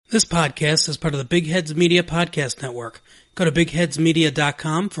This podcast is part of the Big Heads Media Podcast Network. Go to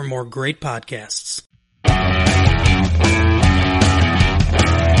bigheadsmedia.com for more great podcasts.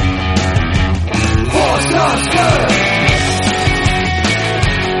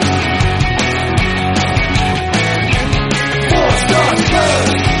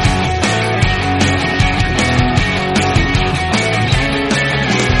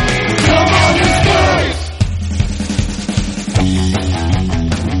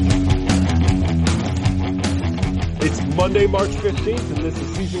 Monday, March 15th, and this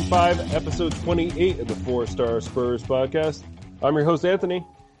is Season 5, Episode 28 of the 4-Star Spurs Podcast. I'm your host, Anthony.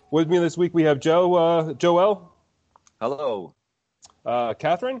 With me this week, we have Joel. Hello.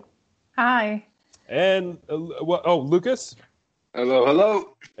 Catherine. Hi. And, Lucas. Hello,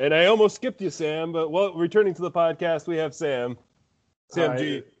 hello. And I almost skipped you, Sam, but, returning to the podcast, we have Sam. Sam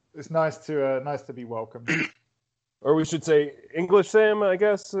G. It's nice to be welcomed. Or we should say English Sam, I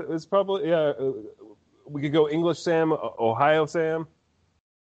guess, is probably, we could go English Sam, Ohio Sam.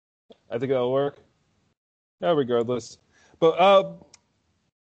 I think that'll work. Regardless. But I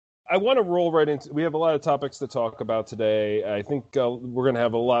want to roll right into... We have a lot of topics to talk about today. I think we're going to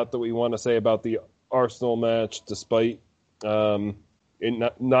have a lot that we want to say about the Arsenal match, despite not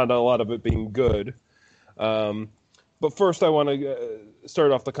a lot of it being good. But first, I want to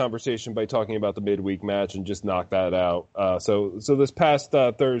start off the conversation by talking about the midweek match and just knock that out. So this past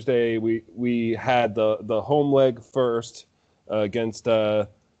Thursday, we had the home leg first against Dynamo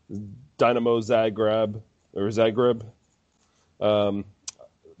Zagreb. That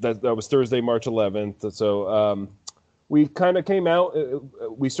was Thursday, March 11th. So we kind of came out.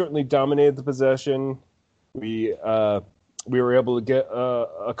 We certainly dominated the possession. We were able to get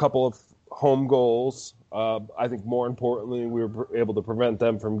a couple of home goals. I think more importantly, we were able to prevent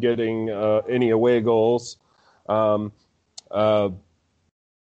them from getting any away goals. What do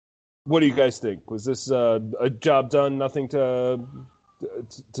you guys think? Was this a job done? Nothing to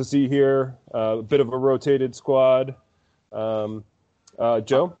see here? A bit of a rotated squad.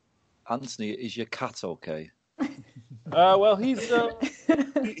 Joe? Anthony, is your cat okay? Well, he's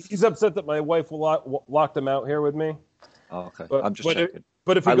upset that my wife locked him out here with me. Oh, okay. I'm just checking.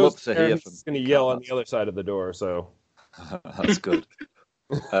 But if he goes there, he's going to yell on the other side of the door. So that's good.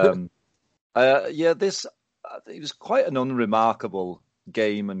 It was quite an unremarkable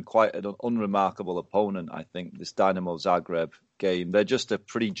game and quite an unremarkable opponent. I think this Dynamo Zagreb game. They're just a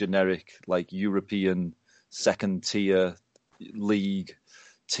pretty generic, like European second-tier league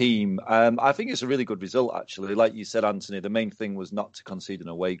team. I think it's a really good result, actually. Like you said, Anthony, the main thing was not to concede an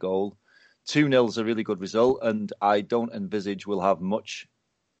away goal. 2-0 is a really good result, and I don't envisage we'll have many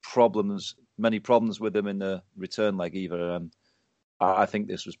problems with them in the return leg either. I think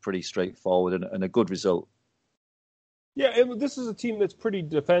this was pretty straightforward and a good result. Yeah, this is a team that's pretty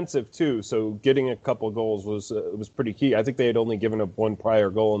defensive too, so getting a couple of goals was pretty key. I think they had only given up one prior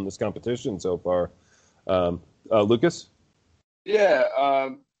goal in this competition so far. Lucas? Yeah,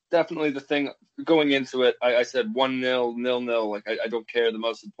 definitely the thing going into it, I said 1-0, 0-0. Like, I don't care. The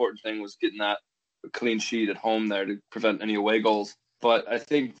most important thing was getting that clean sheet at home there to prevent any away goals. But I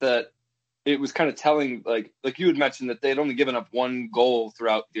think that it was kind of telling, like you had mentioned, that they had only given up one goal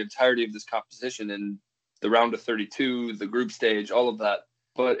throughout the entirety of this competition in the round of 32, the group stage, all of that.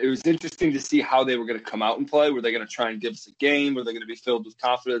 But it was interesting to see how they were going to come out and play. Were they going to try and give us a game? Were they going to be filled with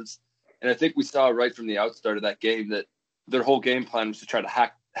confidence? And I think we saw right from the outstart of that game that their whole game plan was to try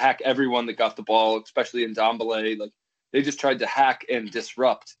to hack everyone that got the ball, especially in Ndombele. Like, they just tried to hack and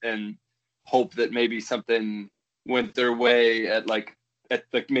disrupt and hope that maybe something went their way at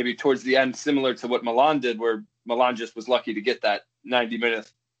maybe towards the end, similar to what Milan did, where Milan just was lucky to get that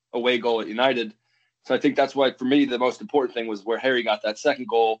 90-minute away goal at United. So I think that's why, for me, the most important thing was where Harry got that second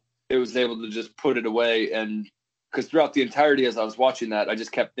goal. It was able to just put it away. And because throughout the entirety, as I was watching that, I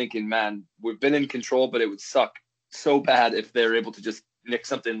just kept thinking, man, we've been in control, but it would suck so bad if they're able to just nick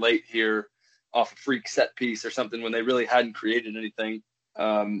something late here off a freak set piece or something when they really hadn't created anything.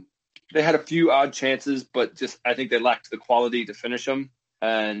 They had a few odd chances, but just I think they lacked the quality to finish them.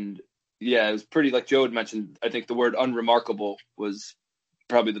 And yeah, it was pretty, like Joe had mentioned, I think the word unremarkable was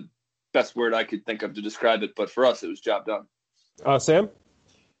probably the best word I could think of to describe it. But for us, it was job done. Sam?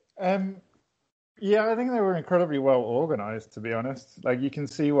 Yeah, I think they were incredibly well organized, to be honest. Like, you can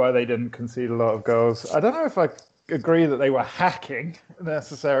see why they didn't concede a lot of goals. I don't know if I agree that they were hacking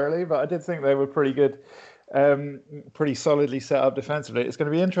necessarily, but I did think they were pretty good, pretty solidly set up defensively. It's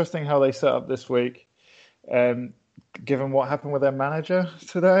going to be interesting how they set up this week, given what happened with their manager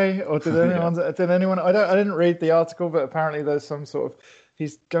today. Or did anyone? I didn't read the article, but apparently there's some sort of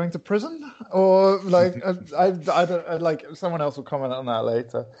he's going to prison, or like I don't like. Someone else will comment on that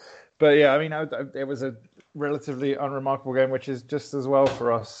later. But yeah, I mean, it was a relatively unremarkable game, which is just as well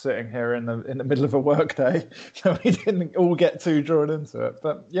for us sitting here in the middle of a work day, so we didn't all get too drawn into it.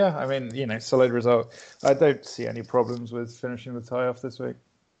 But yeah, I mean, solid result. I don't see any problems with finishing the tie off this week.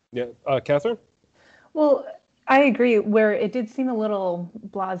 Yeah, Catherine? Well, I agree. Where it did seem a little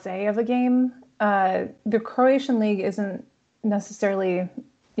blasé of a game. The Croatian league isn't necessarily,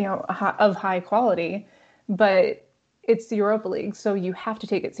 of high quality, but it's the Europa League, so you have to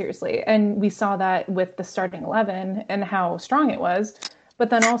take it seriously. And we saw that with the starting 11 and how strong it was.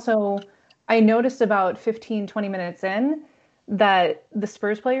 But then also, I noticed about 15, 20 minutes in that the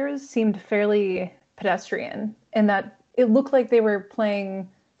Spurs players seemed fairly pedestrian, and that it looked like they were playing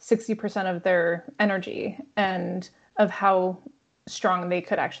 60% of their energy and of how strong they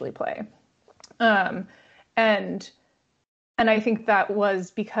could actually play. And I think that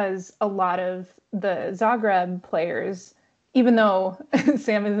was because a lot of the Zagreb players, even though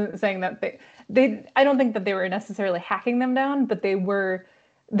Sam isn't saying that I don't think that they were necessarily hacking them down, but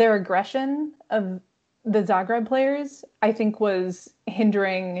their aggression of the Zagreb players, I think, was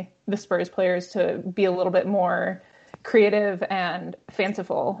hindering the Spurs players to be a little bit more creative and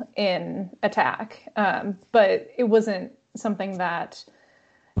fanciful in attack. But it wasn't something that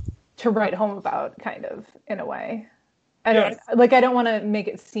to write home about, kind of, in a way. I don't want to make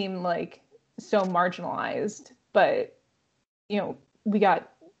it seem like so marginalized, but we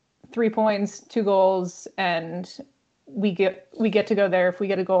got 3 points, 2 goals, and we get to go there. If we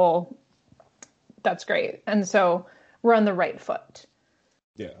get a goal, that's great. And so we're on the right foot.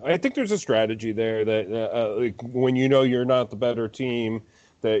 Yeah, I think there's a strategy there that when you're not the better team,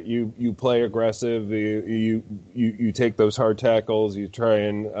 that you play aggressive, you take those hard tackles, you try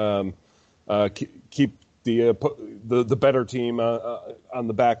and keep the better team on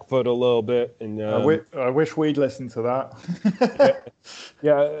the back foot a little bit. And I wish we'd listened to that.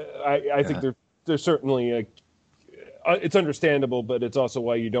 I think there's certainly it's understandable, but it's also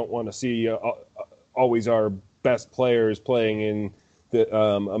why you don't want to see always our best players playing in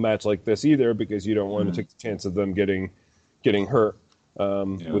a match like this either, because you don't want to take the chance of them getting hurt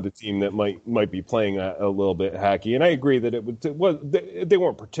with a team that might be playing a little bit hacky. And I agree that they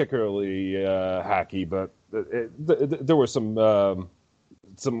weren't particularly hacky, but there were some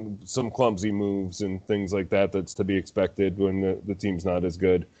clumsy moves and things like that. That's to be expected when the team's not as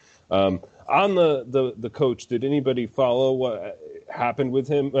good. On the coach, did anybody follow what happened with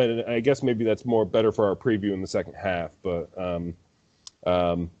him? And I guess maybe that's better for our preview in the second half. But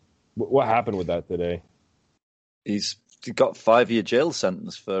what happened with that today? He's got 5-year jail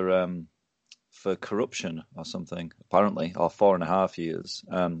sentence for corruption or something, apparently, or 4.5 years.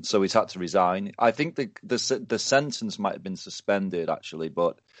 So he's had to resign. I think the sentence might have been suspended, actually,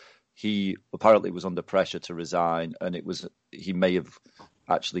 but he apparently was under pressure to resign, and he may have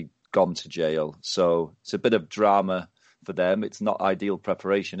actually gone to jail. So it's a bit of drama for them. It's not ideal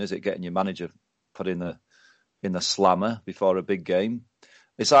preparation, is it? Getting your manager put in the slammer before a big game.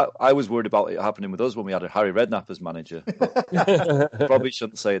 I was worried about it happening with us when we had a Harry Redknapp as manager. Probably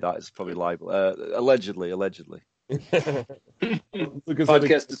shouldn't say that. It's probably liable. Allegedly.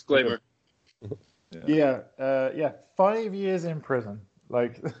 Podcast disclaimer. Yeah. 5 years in prison.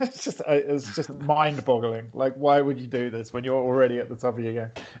 Like, it's just mind-boggling. Like, why would you do this when you're already at the top of your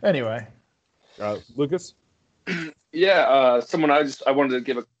game? Anyway, Lucas. Yeah, someone I wanted to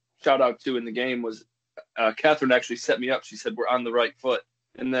give a shout out to in the game was Catherine. Actually set me up. She said we're on the right foot.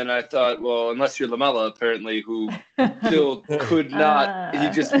 And then I thought, well, unless you're Lamela, apparently, who still could not. He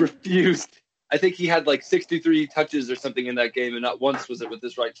just refused. I think he had like 63 touches or something in that game, and not once was it with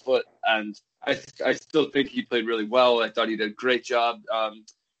his right foot. And I still think he played really well. I thought he did a great job.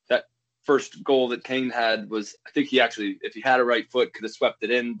 That first goal that Kane had was, I think he actually, if he had a right foot, could have swept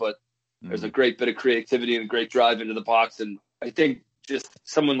it in. But there's a great bit of creativity and a great drive into the box. And I think just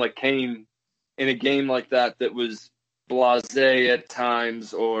someone like Kane in a game like that was blasé at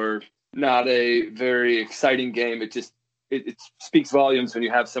times, or not a very exciting game, it speaks volumes when you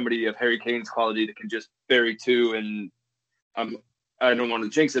have somebody of Harry Kane's quality that can just bury two, and I don't want to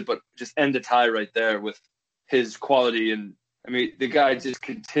jinx it, but just end a tie right there with his quality. And I mean, the guy just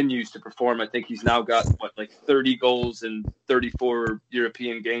continues to perform. I think he's now got 30 goals in 34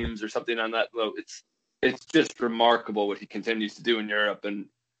 European games or something on that low. It's just remarkable what he continues to do in Europe, and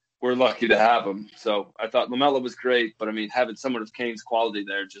we're lucky to have him. So I thought Lamela was great, but I mean, having someone of Kane's quality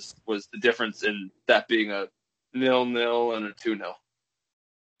there just was the difference in that being a 0-0 and a 2-0.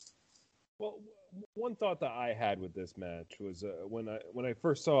 Well, one thought that I had with this match was when I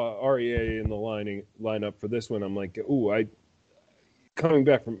first saw REA in the lineup for this one, I'm like, ooh, coming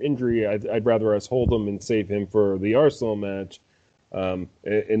back from injury, I'd rather us hold him and save him for the Arsenal match. And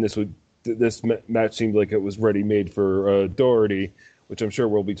this match seemed like it was ready made for Doherty, which I'm sure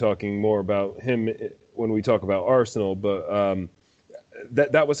we'll be talking more about him when we talk about Arsenal. But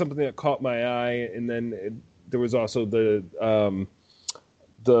that was something that caught my eye, and then there was also the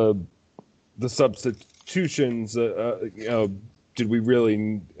substitutions. Did we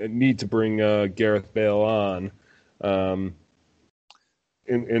really need to bring Gareth Bale on?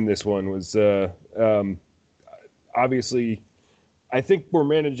 In this one was obviously, I think we're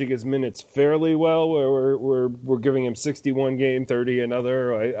managing his minutes fairly well. Where we're giving him 61 game, 30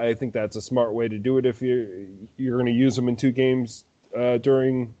 another. I think that's a smart way to do it if you're going to use him in 2 games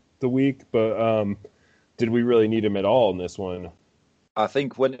during the week. But did we really need him at all in this one? I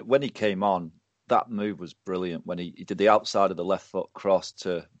think when he came on, that move was brilliant. When he did the outside of the left foot cross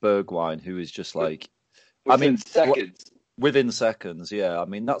to Bergwijn, who is just like, seconds. Within seconds, yeah. I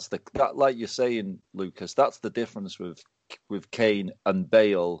mean, that like you're saying, Lucas. That's the difference with Kane and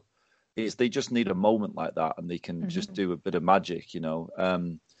Bale, is they just need a moment like that, and they can just do a bit of magic,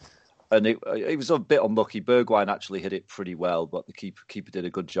 And it was a bit unlucky. Bergwijn actually hit it pretty well, but the keeper did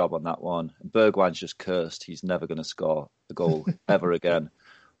a good job on that one. Bergwijn's just cursed. He's never going to score a goal ever again.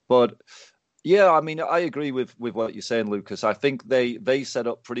 But yeah, I mean, I agree with what you're saying, Lucas. I think they set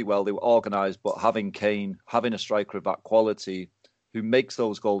up pretty well. They were organised, but having Kane, having a striker of that quality who makes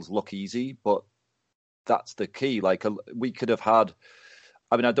those goals look easy, but that's the key. Like, we could have had,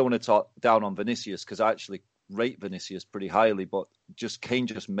 I mean, I don't want to talk down on Vinicius because I actually rate Vinicius pretty highly, but Kane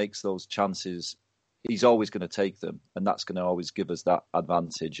just makes those chances. He's always going to take them, and that's going to always give us that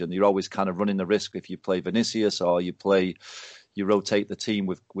advantage. And you're always kind of running the risk if you play Vinicius or you rotate the team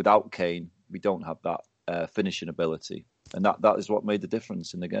without Kane. We don't have that finishing ability, and that is what made the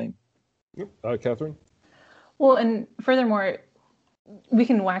difference in the game. Catherine? Well, and furthermore, we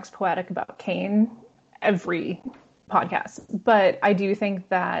can wax poetic about Kane every podcast, but I do think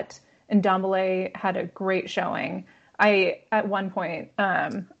that Ndombele had a great showing. I, at one point,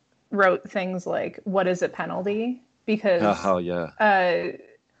 wrote things like, what is a penalty? Because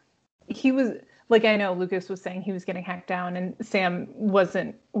he was... Like, I know Lucas was saying he was getting hacked down and Sam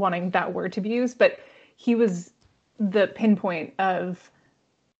wasn't wanting that word to be used, but he was the pinpoint of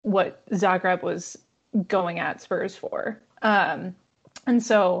what Zagreb was going at Spurs for. And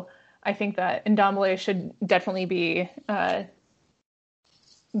so I think that Ndombele should definitely be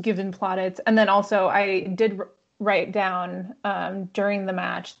given plaudits. And then also I did write down during the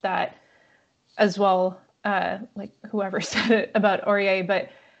match that as well, like whoever said it about Aurier, but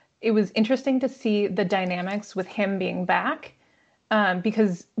it was interesting to see the dynamics with him being back,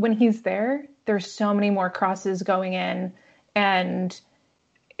 because when he's there, there's so many more crosses going in, and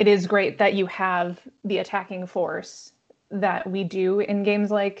it is great that you have the attacking force that we do in games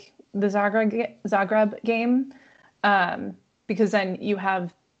like the Zagreb game, because then you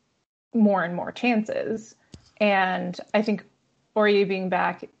have more and more chances. And I think Aurier being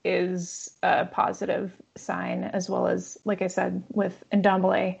back is a positive sign, as well as, like I said, with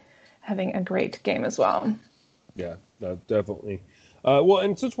Ndombele having a great game as well. Yeah, definitely. Well,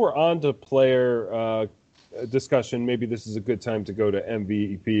 and since we're on to player discussion, maybe this is a good time to go to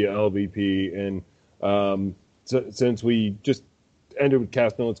MVP, LVP, and since we just ended with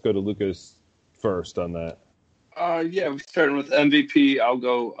Casper, let's go to Lucas first on that. Yeah, we're starting with MVP. I'll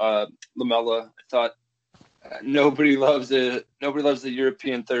go Lamela. I thought nobody loves the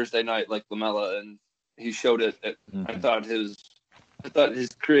European Thursday night like Lamela, and he showed it. I thought his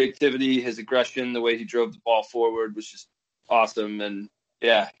creativity, his aggression, the way he drove the ball forward was just awesome. And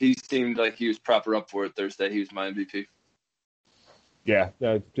yeah, he seemed like he was proper up for it Thursday. He was my MVP. Yeah,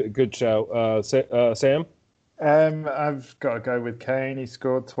 good shout. Sam? I've got to go with Kane. He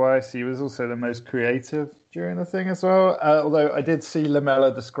scored twice. He was also the most creative during the thing as well. Although I did see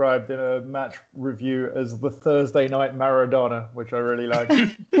Lamela described in a match review as the Thursday night Maradona, which I really liked.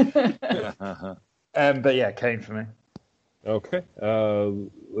 But yeah, Kane for me. Okay.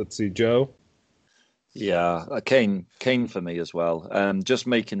 Let's see, Joe. Yeah, Kane for me as well. Just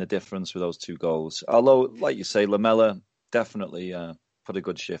making the difference with those 2 goals. Although, like you say, Lamela definitely put a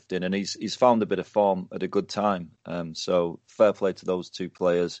good shift in, and he's found a bit of form at a good time. So fair play to those 2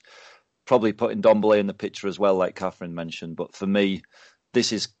 players. Probably putting Ndombele in the picture as well, like Catherine mentioned. But for me,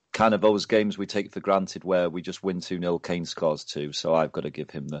 this is kind of those games we take for granted where we just win 2-0, Kane scores 2. So I've got to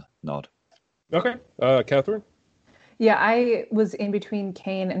give him the nod. Okay. Catherine? Yeah, I was in between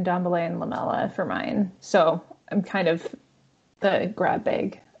Kane and Ndombele and Lamela for mine. So I'm kind of the grab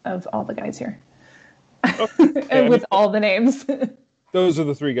bag of all the guys here. And with all the names. Those are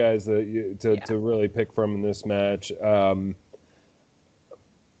the 3 guys that to really pick from in this match.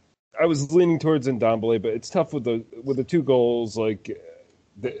 I was leaning towards Ndombele, but it's tough with the 2 goals. Like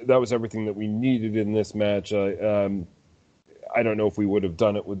that was everything that we needed in this match. I don't know if we would have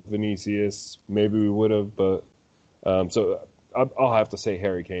done it with Vinicius. Maybe we would have, but so I'll have to say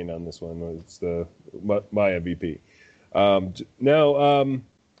Harry Kane on this one. It's my MVP. Now,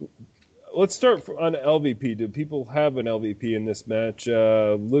 let's start on LVP. Do people have an LVP in this match?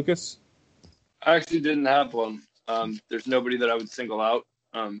 Lucas? I actually didn't have one. There's nobody that I would single out.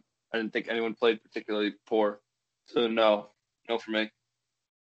 I didn't think anyone played particularly poor. So no for me.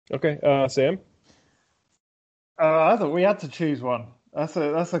 Okay, Sam? I thought we had to choose one. That's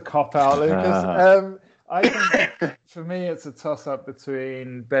a cop out, Lucas. I think for me it's a toss up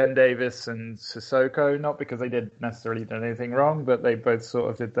between Ben Davis and Sissoko, not because they did necessarily do anything wrong, but they both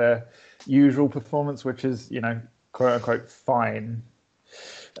sort of did their usual performance, which is, quote unquote fine.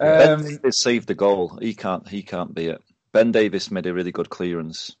 Ben Davis saved the goal. He can't be it. Ben Davis made a really good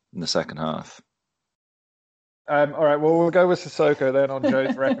clearance in the second half. All right, well, we'll go with Sissoko then on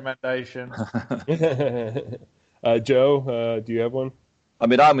Joe's recommendation. Joe, do you have one? I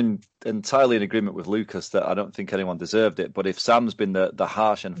mean, I'm entirely in agreement with Lucas that I don't think anyone deserved it. But if Sam's been the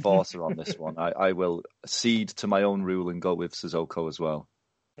harsh enforcer on this one, I will cede to my own rule and go with Sissoko as well.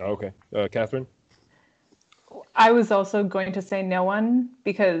 Okay. Catherine? I was also going to say no one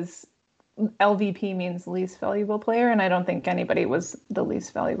because LVP means least valuable player, and I don't think anybody was the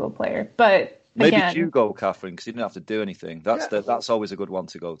least valuable player. But maybe again, you go, Catherine, because you didn't have to do anything. That's always a good one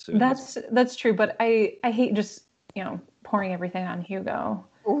to go to. That's true, but I hate just pouring everything on Hugo.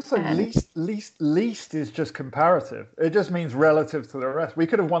 Also, least is just comparative. It just means relative to the rest. We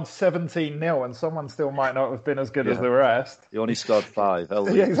could have won 17-0 and someone still might not have been as good as the rest. You only scored 5.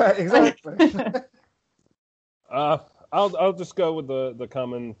 Yeah, exactly. I'll just go with the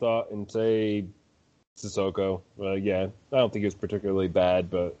common thought and say Sissoko. Yeah, I don't think he was particularly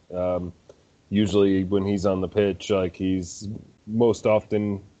bad, but usually when he's on the pitch, like he's most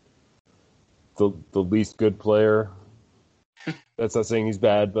often the least good player. That's not saying he's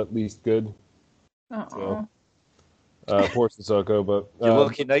bad, but least good. So, poor Sissoko, but you're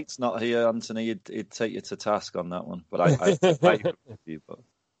lucky Nate's not here, Anthony. He'd take you to task on that one. But I agree with you. But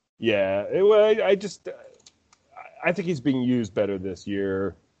yeah, I think he's being used better this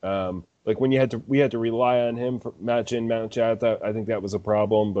year. Like when we had to rely on him for match in, match out. I think that was a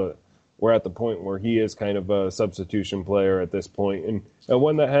problem, but we're at the point where he is kind of a substitution player at this point, and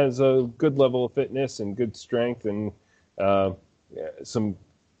one that has a good level of fitness and good strength and some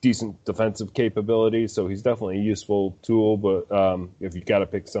decent defensive capabilities. So he's definitely a useful tool. But if you got to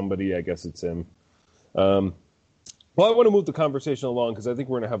pick somebody, I guess it's him. Well, I want to move the conversation along because I think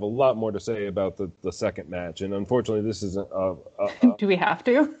we're going to have a lot more to say about the second match. And unfortunately, this isn't Do we have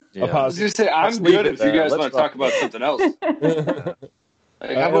to? Yeah. I was going to say, I'm good if you guys want to talk about something else.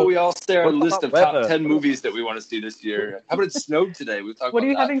 How about we all stare at a list of top 10 movies that we want to see this year? How about it snowed today? We'll talk what about are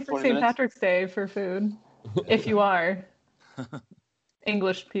you that having for St. minutes. Patrick's Day for food? If you are.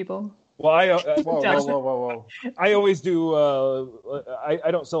 English people. Well, Whoa. I always do. I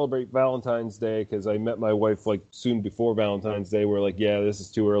don't celebrate Valentine's Day because I met my wife like soon before Valentine's Day. We're like, yeah, this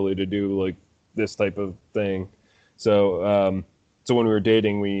is too early to do like this type of thing. So, so when we were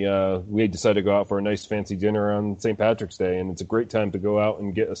dating, we decided to go out for a nice fancy dinner on St. Patrick's Day, and it's a great time to go out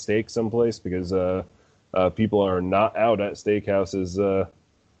and get a steak someplace because people are not out at steakhouses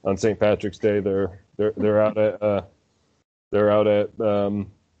on St. Patrick's Day. They're out at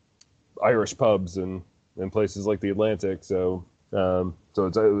Irish pubs and places like the Atlantic. So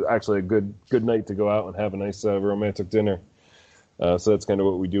it's actually a good night to go out and have a nice romantic dinner. So that's kind of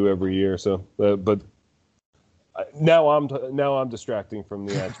what we do every year. So, but now I'm distracting from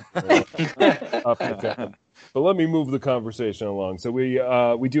the actual. But let me move the conversation along. So we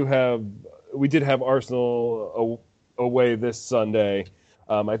did have Arsenal away this Sunday.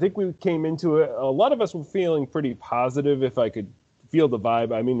 I think we came into it. A lot of us were feeling pretty positive, if I could feel the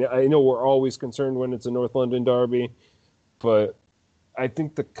vibe. I mean, I know we're always concerned when it's a North London derby, but I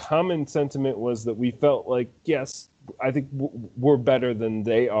think the common sentiment was that we felt like, yes, I think we're better than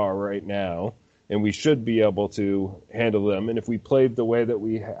they are right now, and we should be able to handle them. And if we played the way that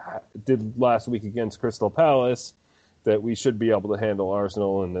we did last week against Crystal Palace, that we should be able to handle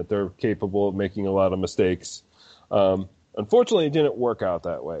Arsenal and that they're capable of making a lot of mistakes. Unfortunately, it didn't work out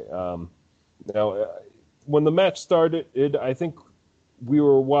that way. Now, when the match started, I think we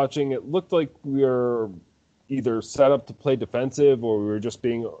were watching, it looked like we were either set up to play defensive or we were just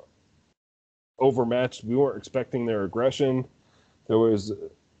being overmatched. We weren't expecting their aggression.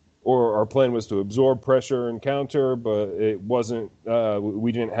 Or our plan was to absorb pressure and counter, but it wasn't,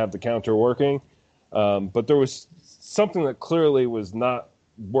 we didn't have the counter working. But there was something that clearly was not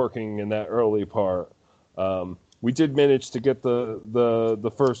working in that early part. We did manage to get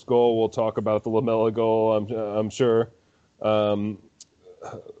the first goal. We'll talk about the Lamela goal, I'm sure.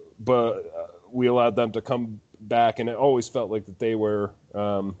 But we allowed them to come back, and it always felt like that they were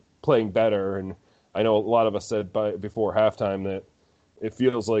playing better. And I know a lot of us said before halftime that it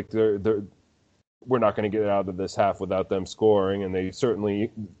feels like we're not going to get out of this half without them scoring, and they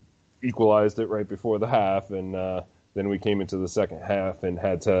certainly equalized it right before the half. And then we came into the second half and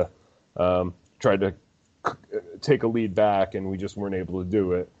had to try to take a lead back, and we just weren't able to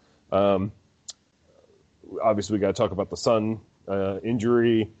do it. Obviously, we got to talk about the Son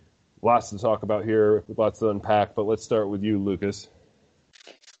injury. Lots to talk about here, lots to unpack, but let's start with you, Lucas.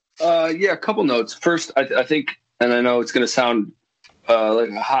 A couple notes. First, I think, and I know it's going to sound like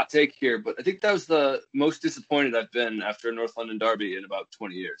a hot take here, but I think that was the most disappointed I've been after a North London derby in about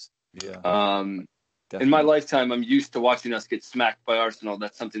 20 years. Yeah. In my lifetime, I'm used to watching us get smacked by Arsenal.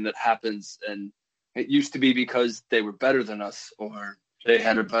 That's something that happens, and it used to be because they were better than us, or they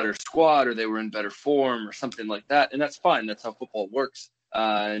had a better squad, or they were in better form, or something like that. And that's fine. That's how football works.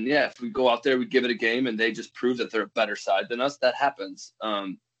 And yeah, if we go out there, we give it a game, and they just prove that they're a better side than us. That happens.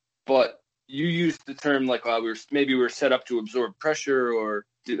 But you used the term like we were set up to absorb pressure or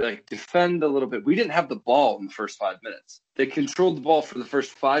defend a little bit. We didn't have the ball in the first 5 minutes. They controlled the ball for the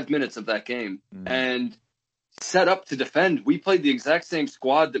first 5 minutes of that game and set up to defend. We played the exact same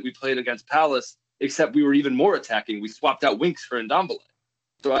squad that we played against Palace, except we were even more attacking. We swapped out Winks for Ndombele.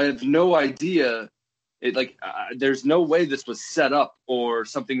 So I have no idea. There's no way this was set up or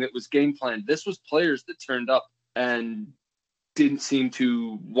something that was game planned. This was players that turned up and didn't seem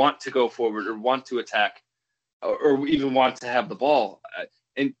to want to go forward or want to attack or even want to have the ball.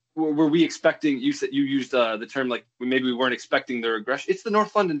 And were we expecting, you used the term like maybe we weren't expecting their aggression. It's the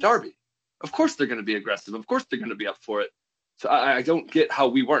North London derby. Of course they're going to be aggressive. Of course they're going to be up for it. So I don't get how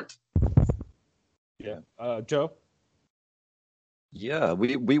we weren't. Yeah. Joe? Yeah,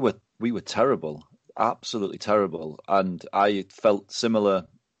 we were terrible. Absolutely terrible. And I felt similar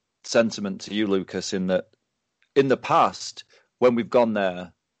sentiment to you, Lucas, in that in the past, when we've gone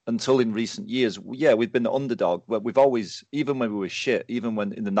there, until in recent years, we've been the underdog. But we've always, even when we were shit, even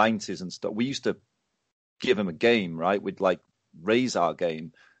when in the 90s and stuff, we used to give them a game, right? We'd raise our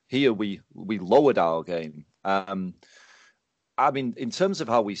game. Here we lowered our game. I mean, in terms of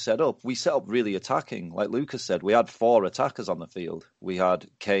how we set up really attacking. Like Lucas said, we had 4 attackers on the field. We had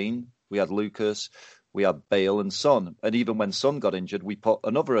Kane, we had Lucas, we had Bale and Son. And even when Son got injured, we put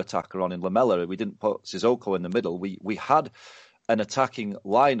another attacker on in Lamela. We didn't put Sissoko in the middle. We had an attacking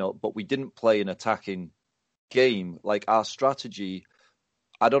lineup, but we didn't play an attacking game. Like our strategy,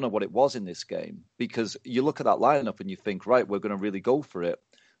 I don't know what it was in this game, because you look at that lineup and you think, right, we're going to really go for it.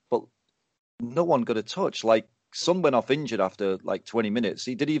 But no one got a touch. Like Son went off injured after 20 minutes.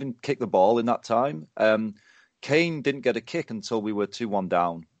 He didn't even kick the ball in that time. Kane didn't get a kick until we were 2-1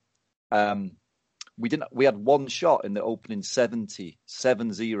 down. We had one shot in the opening 70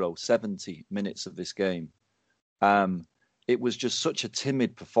 minutes of this game. It was just such a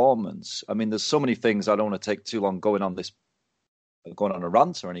timid performance. I mean, there's so many things. I don't want to take too long going on a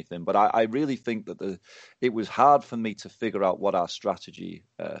rant or anything, but I really think that it was hard for me to figure out what our strategy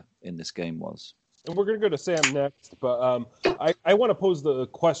in this game was. And we're going to go to Sam next, but I want to pose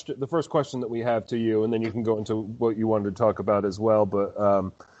the first question that we have to you, and then you can go into what you wanted to talk about as well.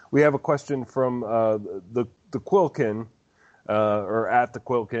 But we have a question from the Quilkin, or at the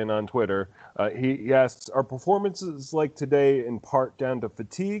Quilkin on Twitter. He asks, are performances like today in part down to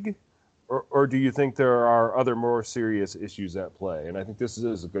fatigue, or do you think there are other more serious issues at play? And I think this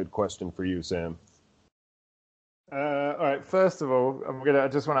is a good question for you, Sam. All right. First of all, I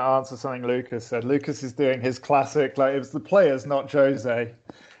just want to answer something Lucas said. Lucas is doing his classic, it was the players, not Jose,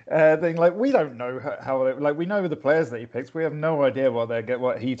 thing. We don't know how. We know the players that he picks. We have no idea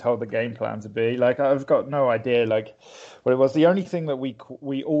what he told the game plan to be. I've got no idea. What it was. The only thing that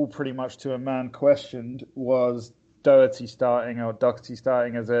we all pretty much to a man questioned was Doherty starting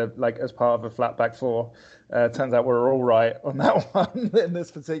as as part of a flat back 4. Turns out we're all right on that one in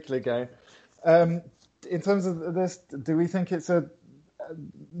this particular game. In terms of this, do we think it's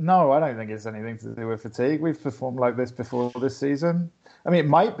no, I don't think it's anything to do with fatigue. We've performed like this before this season. I mean, it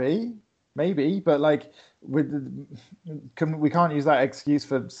might be, maybe, but we can't use that excuse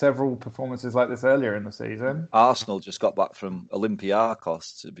for several performances like this earlier in the season. Arsenal just got back from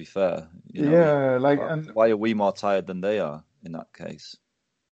Olympiacos, to be fair. Why are we more tired than they are in that case?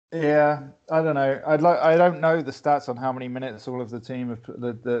 Yeah, I don't know. I don't know the stats on how many minutes all of the team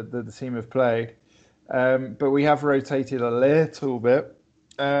have played. But we have rotated a little bit.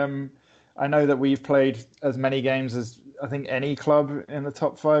 I know that we've played as many games as I think, any club in the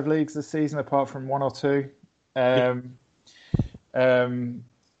top 5 leagues this season, apart from 1 or 2.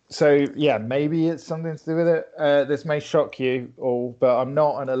 So yeah, maybe it's something to do with it. This may shock you all, but I'm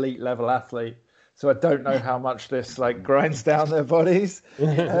not an elite level athlete, so I don't know how much this like grinds down their bodies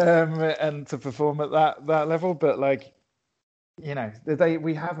and to perform at that level. But like, you know,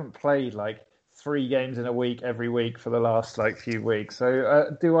 we haven't played like 3 games in a week every week for the last like few weeks. So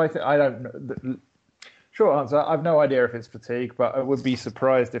I don't know. Short answer, I've no idea if it's fatigue, but I would be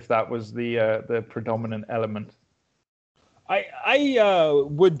surprised if that was the predominant element. I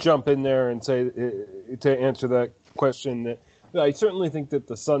would jump in there and say, to answer that question, that I certainly think that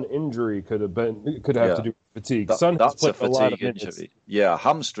the Son injury could have to do with fatigue. Son has played a lot of minutes. Injury. Yeah,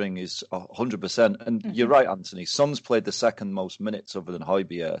 hamstring is 100%. And you're right, Anthony. Son's played the second most minutes other than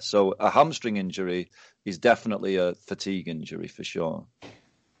Højbjerg. So a hamstring injury is definitely a fatigue injury for sure.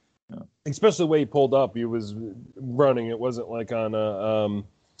 Yeah. Especially the way he pulled up. He was running. It wasn't like on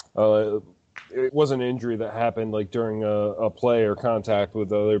it wasn't an injury that happened like during a play or contact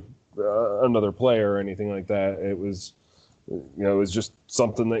with another player or anything like that. It was, it was just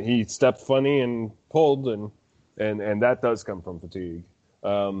something that he stepped funny and pulled, and that does come from fatigue.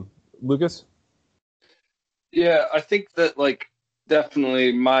 Lucas? Yeah, I think that like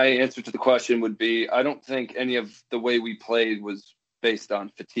definitely my answer to the question would be I don't think any of the way we played was based on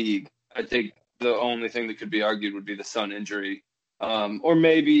fatigue. I think the only thing that could be argued would be the Son injury. Or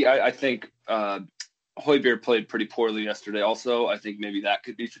maybe I think Højbjerg played pretty poorly yesterday also. I think maybe that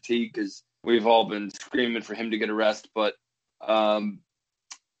could be fatigue because we've all been screaming for him to get a rest. But, I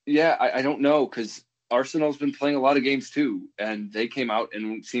don't know because Arsenal's been playing a lot of games too, and they came out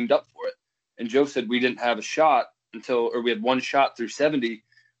and seemed up for it. And Joe said we didn't have a shot we had 1 shot through 70.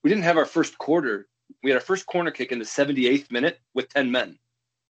 We didn't have our first quarter. We had our first corner kick in the 78th minute with 10 men.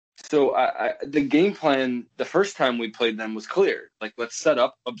 So the game plan the first time we played them was clear. Like, let's set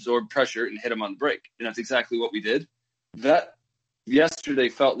up, absorb pressure, and hit them on the break. And that's exactly what we did. That yesterday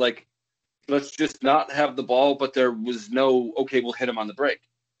felt like, let's just not have the ball, but there was no, okay, we'll hit them on the break.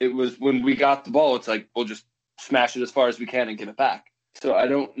 It was when we got the ball, it's like, we'll just smash it as far as we can and give it back. So I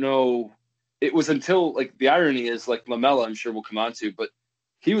don't know. It was until, like, the irony is, like, Lamela, I'm sure we'll come on to, but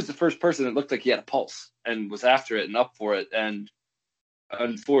he was the first person that looked like he had a pulse and was after it and up for it. And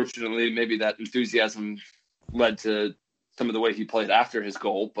unfortunately, maybe that enthusiasm led to some of the way he played after his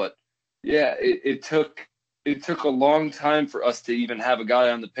goal. But yeah, it took a long time for us to even have a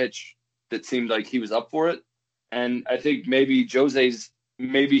guy on the pitch that seemed like he was up for it. And I think maybe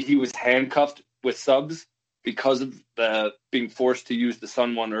maybe he was handcuffed with subs because of the being forced to use the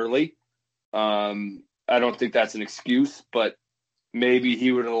Son one early. I don't think that's an excuse, but maybe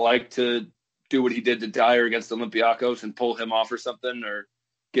he would have liked to do what he did to Dyer against Olympiacos and pull him off or something, or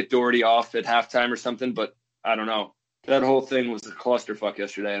get Doherty off at halftime or something. But I don't know. That whole thing was a clusterfuck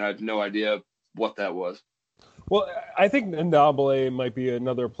yesterday, and I have no idea what that was. Well, I think Ndombele might be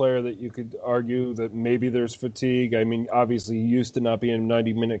another player that you could argue that maybe there's fatigue. I mean, obviously he used to not be a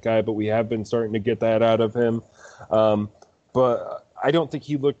 90-minute guy, but we have been starting to get that out of him. But I don't think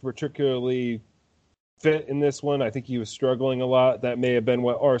he looked particularly fit in this one. I think he was struggling a lot. That may have been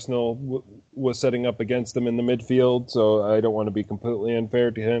what Arsenal was setting up against him in the midfield, so I don't want to be completely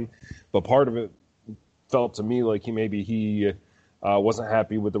unfair to him. But part of it felt to me like he wasn't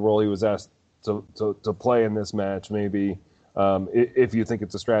happy with the role he was asked to play in this match, maybe, if you think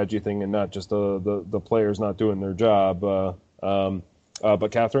it's a strategy thing and not just the players not doing their job.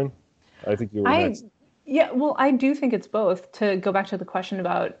 But Catherine, I think you were next. Yeah, well, I do think it's both. To go back to the question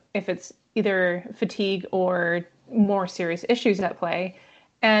about if it's either fatigue or more serious issues at play.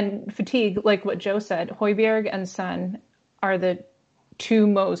 And fatigue, like what Joe said, Højbjerg and Son are the 2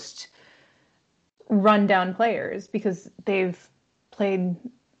 most run-down players because they've played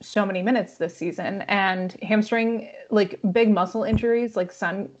so many minutes this season. And hamstring, like big muscle injuries, like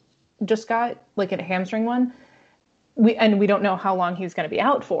Son just got, like a hamstring one. We don't know how long he's going to be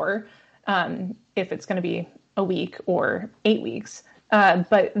out for, if it's going to be a week or 8 weeks.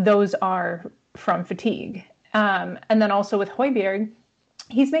 But those are from fatigue. And then also with Højbjerg,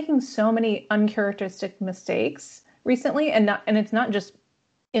 he's making so many uncharacteristic mistakes recently, and it's not just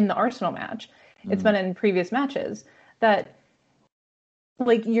in the Arsenal match. It's been in previous matches that,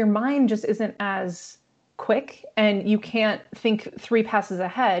 like, your mind just isn't as quick, and you can't think 3 passes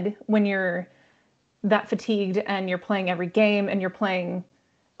ahead when you're that fatigued and you're playing every game and you're playing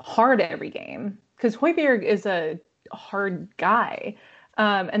hard every game. Because Højbjerg is a hard guy.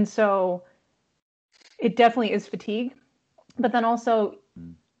 And so it definitely is fatigue. But then also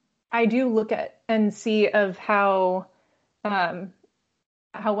I do look at and see of how when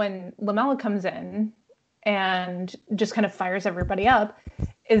Lamela comes in, and just kind of fires everybody up.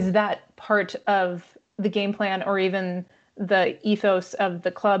 Is that part of the game plan or even the ethos of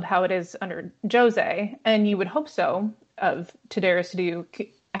the club, how it is under Jose? And you would hope so, of Tadeu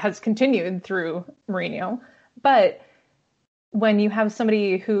has continued through Mourinho. But when you have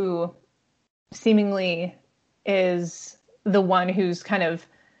somebody who seemingly is the one who's kind of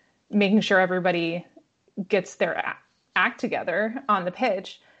making sure everybody gets their act together on the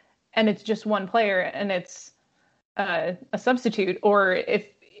pitch, and it's just one player and it's a substitute, or if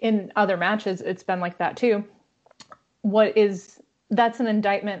in other matches it's been like that too, that's an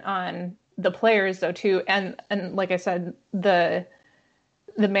indictment on the players though too, and like I said, the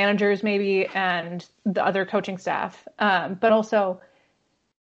managers maybe and the other coaching staff, but also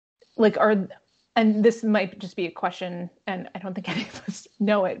like and this might just be a question and I don't think any of us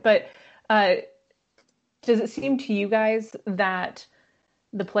know it, but does it seem to you guys that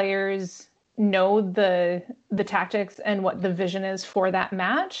the players know the tactics and what the vision is for that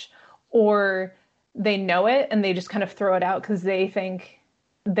match, or they know it and they just kind of throw it out because they think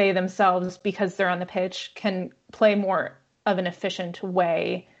they themselves, because they're on the pitch, can play more of an efficient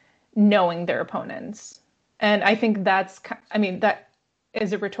way knowing their opponents? And I think that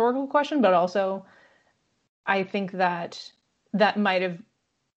is a rhetorical question, but also I think that might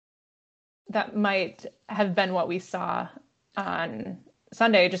have been what we saw on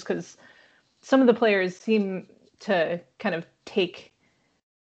Sunday, just because some of the players seem to kind of take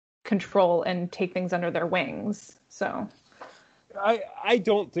control and take things under their wings. So I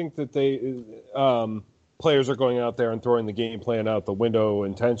don't think that they players are going out there and throwing the game plan out the window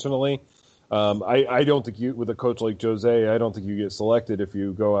intentionally. I don't think with a coach like Jose, I don't think you get selected if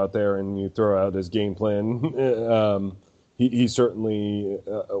you go out there and you throw out his game plan. He certainly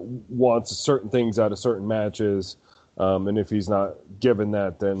wants certain things out of certain matches, and if he's not given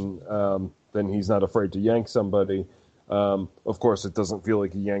that, then he's not afraid to yank somebody. Of course, it doesn't feel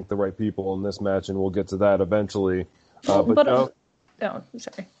like he yanked the right people in this match, and we'll get to that eventually. Sorry.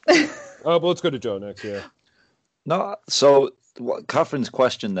 But let's go to Joe next. Yeah. No, so Catherine's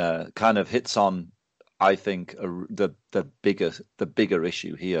question there kind of hits on, I think, the bigger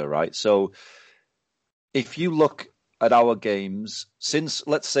issue here, right? So if you look at our games since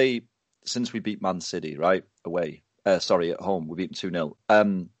we beat Man City, right, at home, we beat them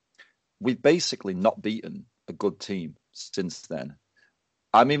 2-0. We've basically not beaten a good team since then.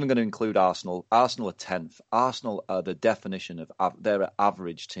 I'm even going to include Arsenal. Arsenal are 10th. Arsenal are the definition of they're an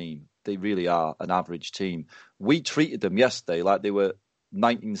average team. They really are an average team. We treated them yesterday like they were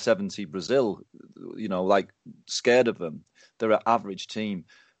 1970 Brazil, like scared of them. They're an average team.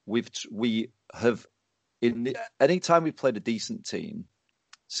 Any time we've played a decent team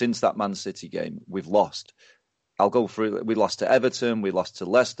since that Man City game, we've lost. I'll go through it. We lost to Everton. We lost to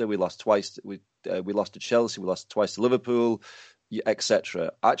Leicester. We lost twice. We lost to Chelsea. We lost twice to Liverpool,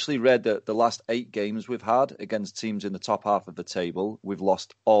 etc. I actually read that the last 8 games we've had against teams in the top half of the table, we've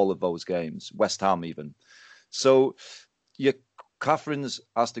lost all of those games. West Ham even. So, Catherine's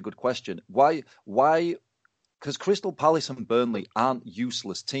asked a good question. Why? Because Crystal Palace and Burnley aren't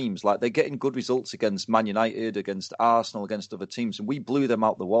useless teams. Like, they're getting good results against Man United, against Arsenal, against other teams, and we blew them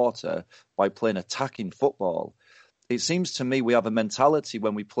out the water by playing attacking football. It seems to me we have a mentality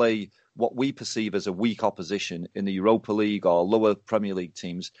when we play what we perceive as a weak opposition in the Europa League or lower Premier League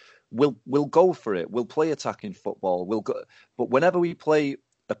teams. We'll go for it. We'll play attacking football. But whenever we play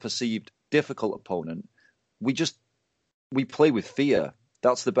a perceived difficult opponent, we play with fear.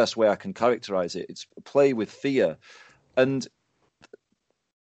 That's the best way I can characterize it. It's play with fear. And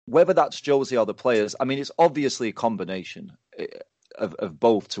whether that's Jose or the players, I mean, it's obviously a combination of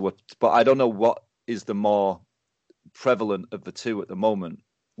both. But I don't know what is the more prevalent of the two at the moment.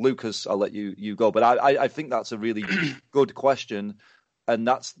 Lucas, I'll let you go. But I think that's a really good question. And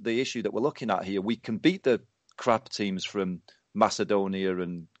that's the issue that we're looking at here. We can beat the crap teams from Macedonia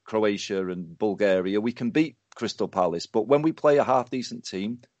and Croatia and Bulgaria. We can beat Crystal Palace. But when we play a half-decent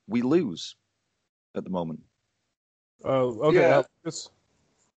team, we lose at the moment. Okay. Yeah.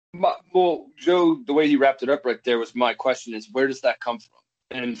 Well, Joe, the way he wrapped it up right there was my question is, where does that come from?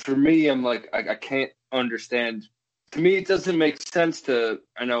 And for me, I'm like, I can't understand. To me, it doesn't make sense I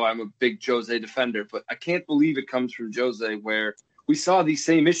know I'm a big Jose defender, but I can't believe it comes from Jose where we saw these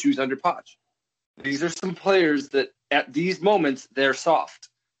same issues under Poch. These are some players that at these moments, they're soft.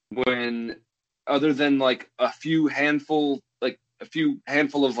 When other than like a few handful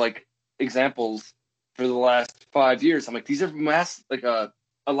of like examples for the last 5 years, I'm like, these are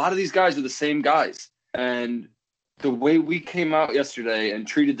a lot of these guys are the same guys. And the way we came out yesterday and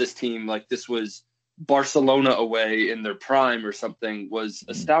treated this team like this was Barcelona away in their prime or something was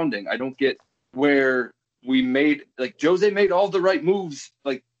astounding. I don't get where Jose made all the right moves,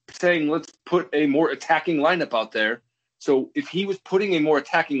 like saying, let's put a more attacking lineup out there. So if he was putting a more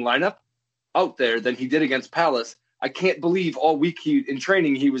attacking lineup out there than he did against Palace, I can't believe all week in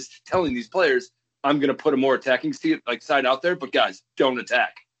training he was telling these players, I'm going to put a more attacking side out there, but guys, don't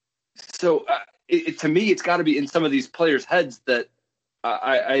attack. So to me, it's got to be in some of these players' heads that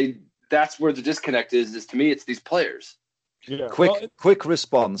that's where the disconnect is to me, it's these players. Yeah. Quick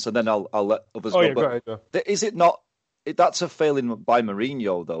response, and then I'll let others go. Yeah, go ahead, go. Is it not? That's a failing by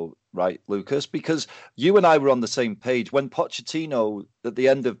Mourinho, though, right, Lucas? Because you and I were on the same page when Pochettino, at the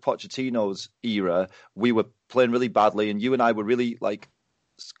end of Pochettino's era, we were playing really badly, and you and I were really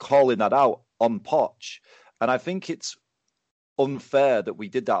calling that out on Poch. And I think it's unfair that we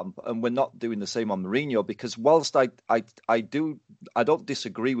did that, and we're not doing the same on Mourinho, because whilst I don't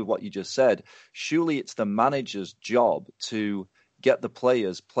disagree with what you just said, surely it's the manager's job to get the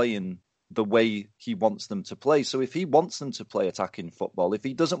players playing the way he wants them to play. So if he wants them to play attacking football, if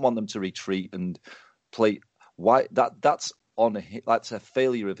he doesn't want them to retreat and play, that's a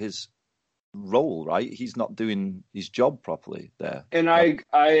failure of his role, right? He's not doing his job properly there. And I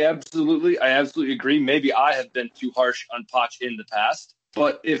absolutely agree. Maybe I have been too harsh on Poch in the past,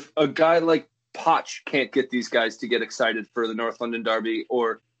 but if a guy like Poch can't get these guys to get excited for the North London derby,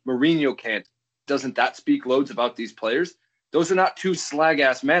 or Mourinho can't, doesn't that speak loads about these players? Those are not two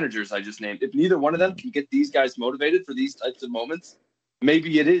slag-ass managers I just named. If neither one of them can get these guys motivated for these types of moments,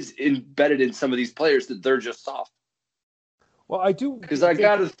 maybe it is embedded in some of these players that they're just soft. Well, I do. Because I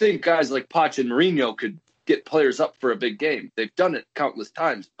got to think guys like Poch and Mourinho could get players up for a big game. They've done it countless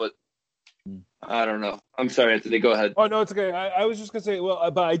times, but I don't know. I'm sorry, Anthony. Go ahead. Oh, no, it's okay. I was just going to say,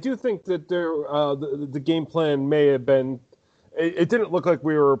 but I do think that the game plan may have been. It didn't look like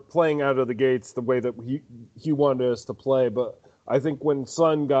we were playing out of the gates the way that he wanted us to play, but I think when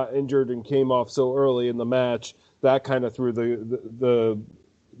Son got injured and came off so early in the match, that kind of threw the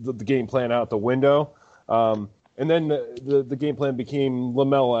game plan out the window. And then the game plan became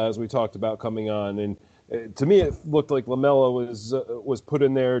Lamela, as we talked about coming on, and to me it looked like Lamela was put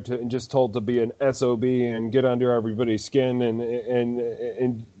in there and just told to be an SOB and get under everybody's skin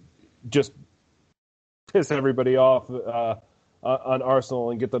and just piss everybody off on Arsenal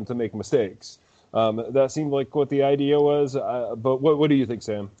and get them to make mistakes. That seemed like what the idea was. But what do you think,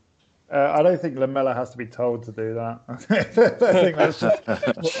 Sam? I don't think Lamela has to be told to do that. I think that's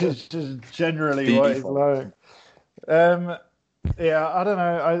just generally what he's like. Yeah, I don't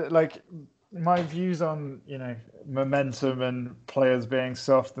know. My views on momentum and players being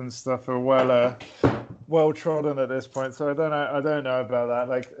soft and stuff are well trodden at this point. So I don't know about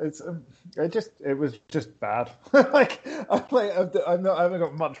that. It was just bad. I haven't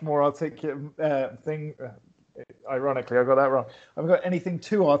got much more articulate thing. Ironically, I got that wrong. I haven't got anything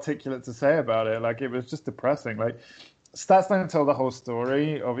too articulate to say about it. It was just depressing. Stats don't tell the whole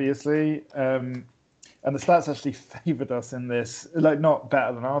story, obviously. And the stats actually favoured us in this, not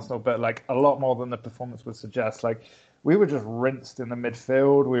better than Arsenal, but a lot more than the performance would suggest. We were just rinsed in the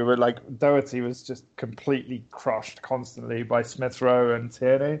midfield. We were Doherty was just completely crushed constantly by Smith Rowe and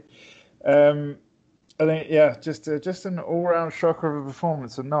Tierney. I think, just an all-round shocker of a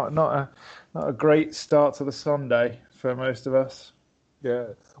performance, and not a great start to the Sunday for most of us. Yeah.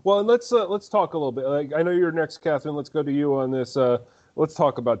 Well, and let's talk a little bit. I know you're next, Catherine. Let's go to you on this. Let's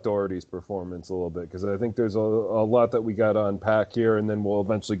talk about Doherty's performance a little bit, because I think there's a lot that we got to unpack here, and then we'll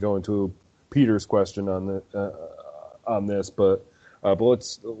eventually go into Peter's question on this. But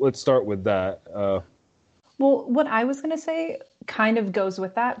let's start with that. Well, what I was going to say kind of goes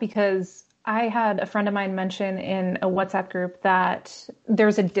with that, because I had a friend of mine mention in a WhatsApp group that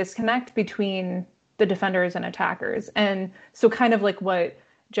there's a disconnect between the defenders and attackers. And so kind of like what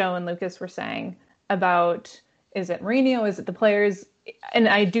Joe and Lucas were saying about, is it Mourinho? Is it the players? And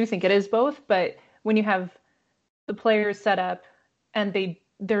I do think it is both. But when you have the players set up and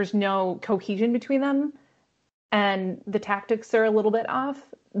there's no cohesion between them and the tactics are a little bit off,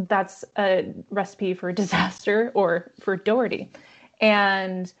 that's a recipe for disaster, or for Doherty.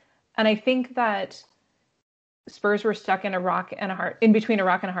 And I think that Spurs were stuck in in between a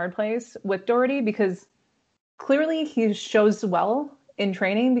rock and a hard place with Doherty, because clearly he shows well in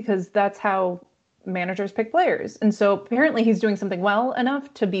training, because that's how managers pick players. And so apparently he's doing something well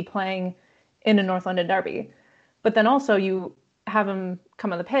enough to be playing in a North London derby. But then also you have him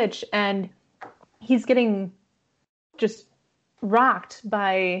come on the pitch and he's getting just rocked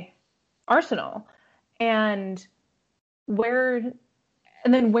by Arsenal. And where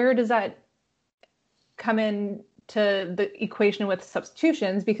does that come in to the equation with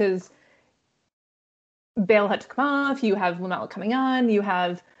substitutions? Because Bale had to come off, you have Lamela coming on, you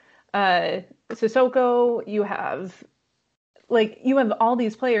have Sissoko, you have all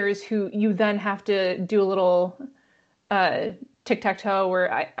these players who you then have to do a little tic-tac-toe,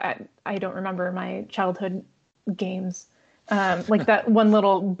 where I don't remember my childhood games. Like that one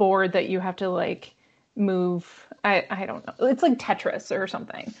little board that you have to like move. I don't know. It's like Tetris or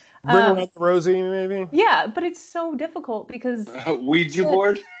something. Bring around the Rosie, maybe? Yeah, but it's so difficult because Ouija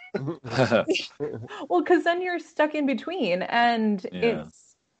board? well, because then you're stuck in between, and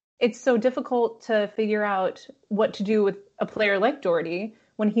it's so difficult to figure out what to do with a player like Doherty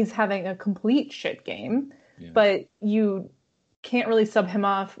when he's having a complete shit game, but you can't really sub him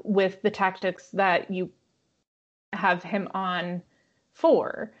off with the tactics that you have him on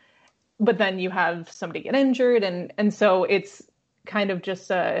for. But then you have somebody get injured, and so it's kind of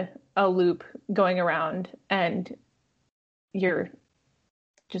just a loop going around, and you're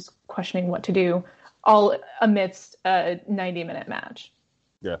just questioning what to do, all amidst a 90-minute match.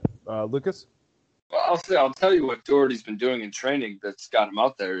 Yeah. Lucas? Well, I'll tell you what Doherty's been doing in training that's got him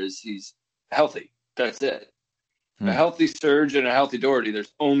out there is he's healthy. That's it. A healthy Serge and a healthy Doherty.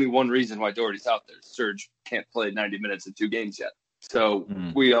 There's only one reason why Doherty's out there. Serge can't play 90 minutes in 2 games yet. So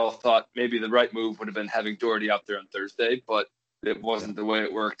we all thought maybe the right move would have been having Doherty out there on Thursday, but it wasn't the way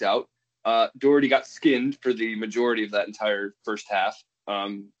it worked out. Doherty got skinned for the majority of that entire first half.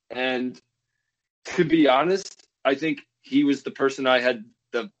 And to be honest, I think he was the person I had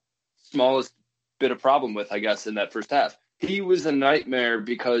the smallest bit of problem with, I guess, in that first half. He was a nightmare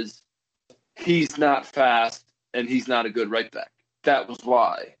because he's not fast and he's not a good right back. That was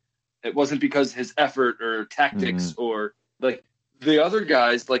why. It wasn't because his effort or tactics or like the other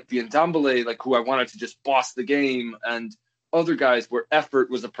guys, like the Ndombele, like who I wanted to just boss the game, and other guys where effort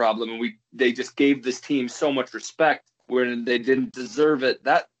was a problem, and they just gave this team so much respect when they didn't deserve it.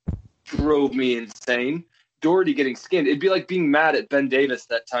 That drove me insane. Doherty getting skinned, it'd be like being mad at Ben Davis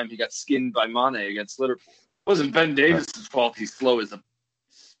that time he got skinned by Mane against Liverpool. It wasn't Ben Davis's fault he's slow as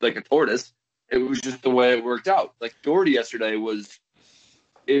a tortoise. It was just the way it worked out. Like Doherty yesterday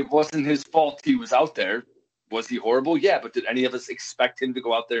it wasn't his fault he was out there. Was he horrible? Yeah, but did any of us expect him to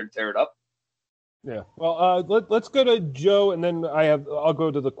go out there and tear it up? Yeah. Well, let's go to Joe, and then I'll go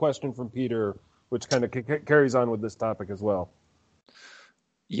to the question from Peter, which kind of carries on with this topic as well.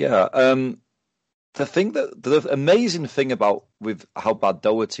 Yeah. The amazing thing about with how bad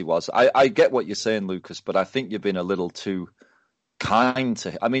Doherty was, I get what you're saying, Lucas, but I think you've been a little too kind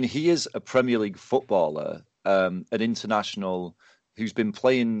to him. I mean, he is a Premier League footballer, an international who's been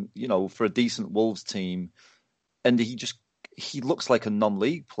playing, for a decent Wolves team, and he looks like a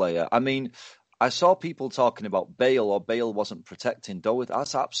non-league player. I mean, I saw people talking about Bale wasn't protecting Doherty.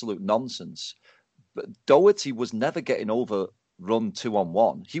 That's absolute nonsense. But Doherty was never getting overrun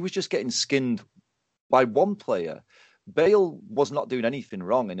 2-on-1. He was just getting skinned by one player. Bale was not doing anything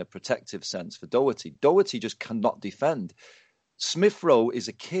wrong in a protective sense for Doherty. Doherty just cannot defend. Smith Rowe is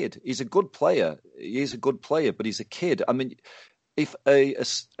a kid. He's a good player. He's a good player, but he's a kid. I mean, if a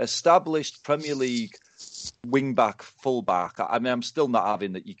established Premier League wing-back, full-back, I mean, I'm still not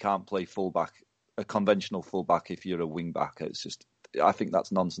having that you can't play full-back, a conventional full-back if you're a wing-back. It's just, I think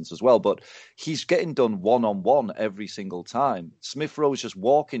that's nonsense as well. But he's getting done one-on-one every single time. Smith Rowe's just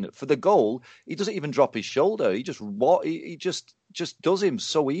walking. For the goal, he doesn't even drop his shoulder. He just does him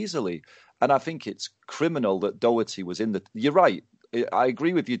so easily. And I think it's criminal that Doherty was in the... You're right. I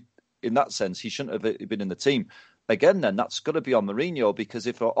agree with you in that sense. He shouldn't have been in the team. Again, then, that's got to be on Mourinho, because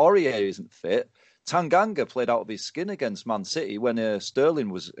if Aurier isn't fit, Tanganga played out of his skin against Man City when Sterling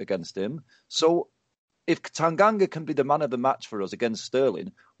was against him. So if Tanganga can be the man of the match for us against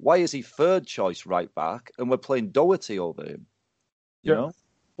Sterling, why is he third choice right back and we're playing Doherty over him? You know?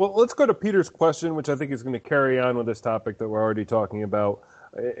 Well, let's go to Peter's question, which I think is going to carry on with this topic that we're already talking about.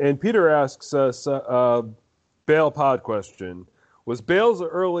 And Peter asks us, Bale pod question. Was Bale's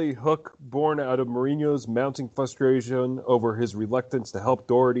early hook born out of Mourinho's mounting frustration over his reluctance to help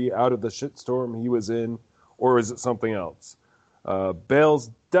Doherty out of the shitstorm he was in, or is it something else?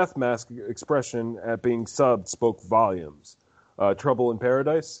 Bale's death mask expression at being subbed spoke volumes. Trouble in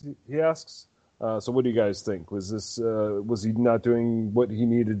paradise, he asks. So what do you guys think? Was he not doing what he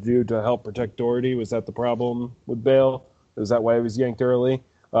needed to do to help protect Doherty? Was that the problem with Bale? Is that why he was yanked early?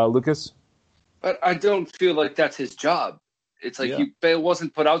 Lucas? But I don't feel like that's his job. It's like Bale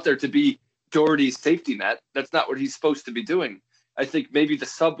wasn't put out there to be Doherty's safety net. That's not what he's supposed to be doing. I think maybe the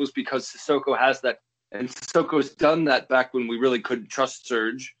sub was because Sissoko has that, and Sissoko's done that back when we really couldn't trust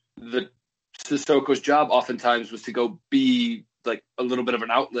Serge. Sissoko's job oftentimes was to go be like a little bit of an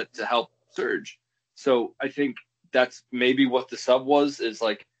outlet to help Serge. So I think that's maybe what the sub was, is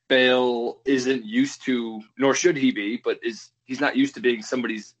like Bale isn't used to, nor should he be, but he's not used to being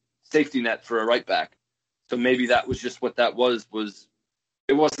somebody's safety net for a right back. So maybe that was just what that was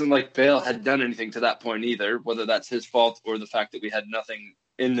it wasn't like Bale had done anything to that point either, whether that's his fault or the fact that we had nothing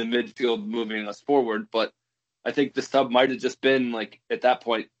in the midfield moving us forward. But I think the sub might have just been like, at that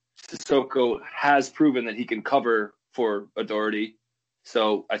point, Sissoko has proven that he can cover for Doherty.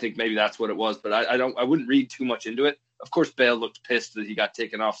 So I think maybe that's what it was, but I wouldn't read too much into it. Of course, Bale looked pissed that he got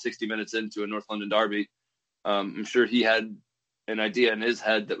taken off 60 minutes into a North London derby. I'm sure he had an idea in his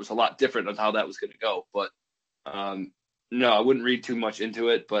head that was a lot different of how that was going to go. But no, I wouldn't read too much into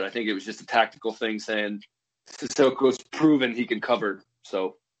it. But I think it was just a tactical thing saying Sissoko's proven he can cover,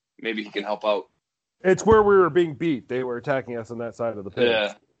 so maybe he can help out. It's where we were being beat. They were attacking us on that side of the pitch.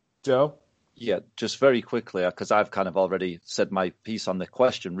 Yeah. Joe? Yeah, just very quickly, because I've kind of already said my piece on the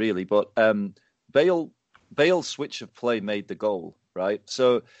question, really. But Bale's switch of play made the goal, right?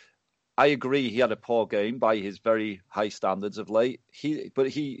 So I agree he had a poor game by his very high standards of late. But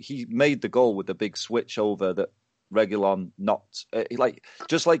he made the goal with the big switch over that Reguilon knocked,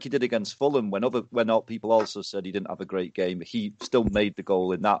 just like he did against Fulham when people also said he didn't have a great game. He still made the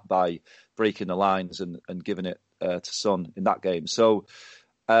goal in that by breaking the lines and giving it to Son in that game. So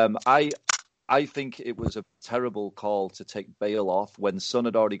I think it was a terrible call to take Bale off when Son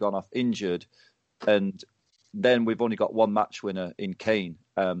had already gone off injured, and then we've only got one match winner in Kane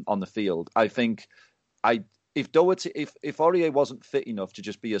on the field. I think if Aurier wasn't fit enough to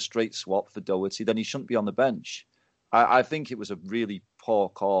just be a straight swap for Doherty, then he shouldn't be on the bench. I think it was a really poor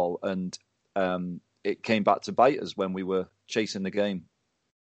call, and it came back to bite us when we were chasing the game.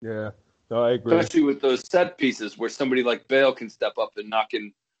 Yeah, no, I agree. Especially with those set pieces where somebody like Bale can step up and knock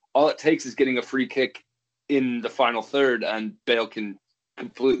in. All it takes is getting a free kick in the final third, and Bale can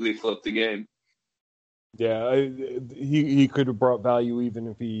completely flip the game. Yeah, he could have brought value even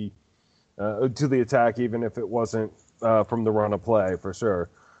if he to the attack, even if it wasn't from the run of play, for sure.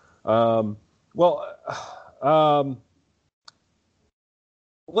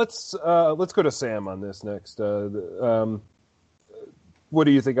 Let's go to Sam on this next. What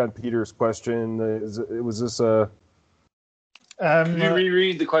do you think on Peter's question? Was this a? Can you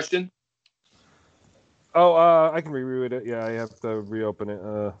reread the question? I can reread it. Yeah, I have to reopen it.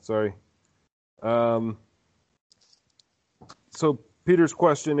 Sorry. So Peter's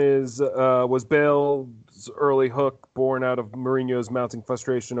question is: was Bale's early hook born out of Mourinho's mounting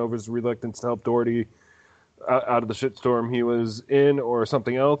frustration over his reluctance to help Doherty out of the shitstorm he was in, or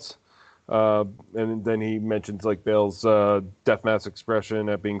something else? And then he mentions like Bale's deathmatch expression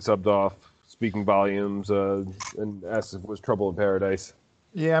at being subbed off, speaking volumes, and asks if it was trouble in paradise.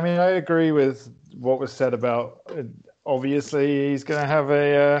 Yeah, I mean, I agree with what was said about. Obviously, he's going to have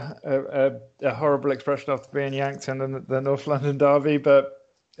a horrible expression after being yanked in the North London derby, but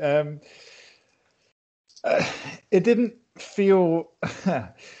it didn't feel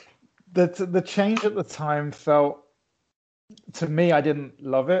that the change at the time felt, to me, I didn't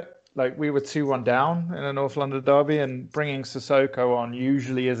love it. Like, we were 2-1 down in a North London derby, and bringing Sissoko on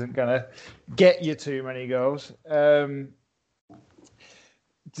usually isn't going to get you too many goals.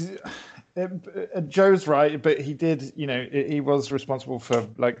 Joe's right, but he did, he was responsible for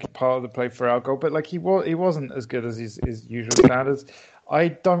like part of the play for our goal, but like he wasn't as good as his usual standards. I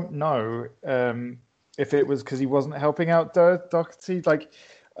don't know if it was because he wasn't helping out Doherty. Like,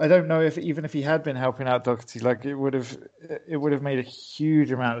 I don't know if even if he had been helping out Doherty, like it would have made a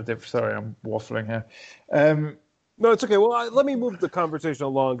huge amount of difference. Sorry, I'm waffling here. No, it's okay. Well, let me move the conversation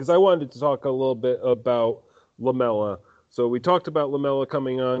along because I wanted to talk a little bit about Lamela. So we talked about Lamela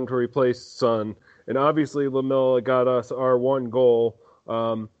coming on to replace Son, and obviously Lamela got us our one goal.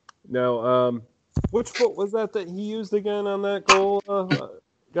 Now, which foot was that he used again on that goal,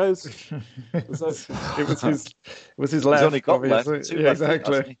 guys? It was his left. He's only got obviously. left. Yeah,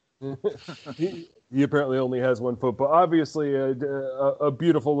 exactly. He apparently only has one foot, but obviously a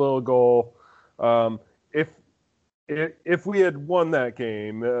beautiful little goal. If we had won that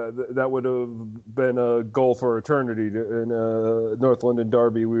game, that would have been a goal for eternity in a North London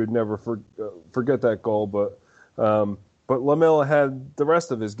derby. We would never forget that goal. But Lamela had the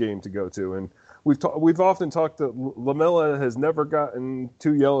rest of his game to go to, and we've often talked that Lamela has never gotten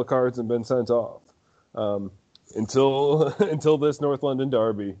 2 yellow cards and been sent off until this North London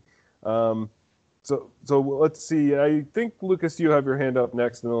derby. So let's see. I think Lucas, you have your hand up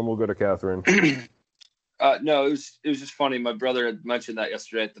next, and then we'll go to Catherine. No, it was just funny. My brother had mentioned that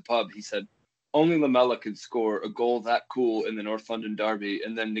yesterday at the pub. He said only Lamela could score a goal that cool in the North London derby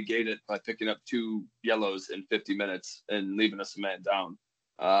and then negate it by picking up 2 yellows in 50 minutes and leaving us a man down.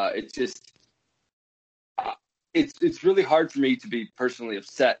 It's really hard for me to be personally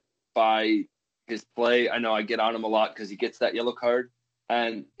upset by his play. I know I get on him a lot because he gets that yellow card.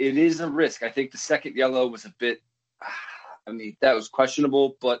 And it is a risk. I think the second yellow was a bit, that was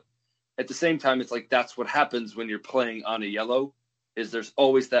questionable, but at the same time, it's like that's what happens when you're playing on a yellow, is there's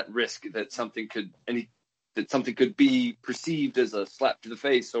always that risk that something could be perceived as a slap to the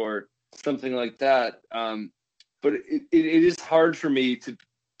face or something like that. But it is hard for me to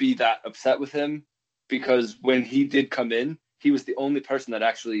be that upset with him, because when he did come in, he was the only person that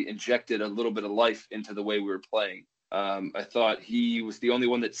actually injected a little bit of life into the way we were playing. I thought he was the only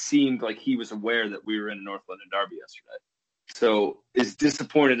one that seemed like he was aware that we were in a North London derby yesterday. So as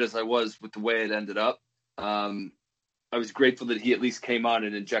disappointed as I was with the way it ended up, I was grateful that he at least came on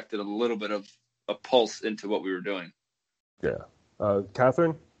and injected a little bit of a pulse into what we were doing. Yeah.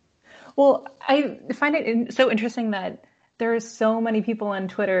 Catherine? Well, I find it so interesting that there are so many people on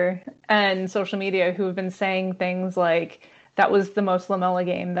Twitter and social media who have been saying things like, that was the most Lamela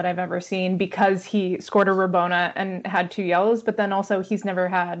game that I've ever seen because he scored a Rabona and had 2 yellows, but then also he's never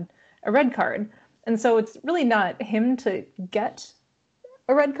had a red card. And so it's really not him to get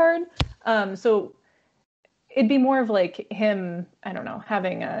a red card. So it'd be more of like him, I don't know,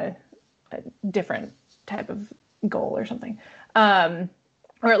 having a different type of goal or something.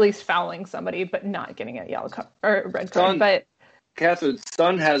 Or at least fouling somebody, but not getting a yellow card or a red card. But Catherine,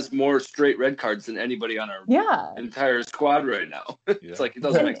 Son has more straight red cards than anybody on our entire squad right now. It's like, it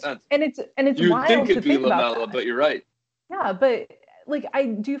doesn't make sense. And it's You'd wild think it'd to be think about Lamela, that. but you're right. Yeah, but like I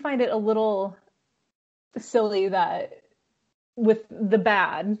do find it a little silly that with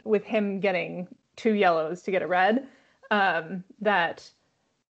him getting 2 yellows to get a red, that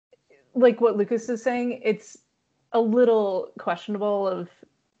like what Lucas is saying, it's a little questionable of,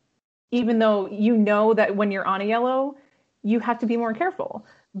 even though you know that when you're on a yellow, you have to be more careful.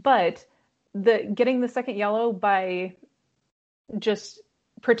 But getting the second yellow by just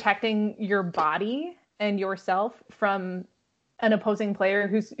protecting your body and yourself from an opposing player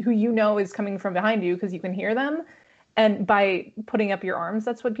who you know is coming from behind you because you can hear them, and by putting up your arms,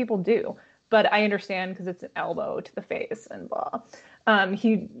 that's what people do. But I understand because it's an elbow to the face and blah.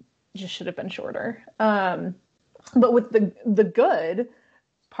 He just should have been shorter. But with the good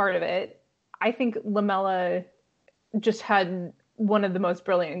part of it, I think Lamela just had one of the most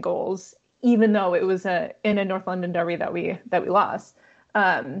brilliant goals, even though it was in a North London derby that we lost.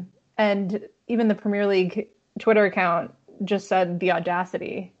 And even the Premier League Twitter account just said the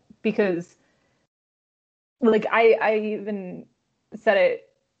audacity, because like I even said it,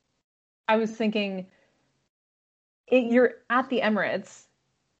 I was thinking, you're at the Emirates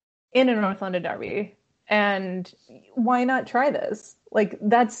in a North London derby, and why not try this? Like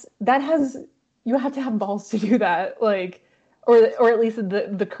you have to have balls to do that, like, or at least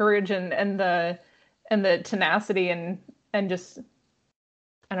the courage and the tenacity and just,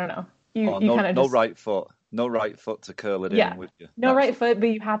 I don't know. No right foot to curl it in with you. No right foot, but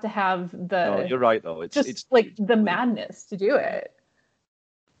you have to have the. No, you're right though. It's like the madness to do it.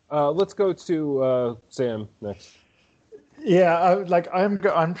 Let's go to Sam next. Yeah,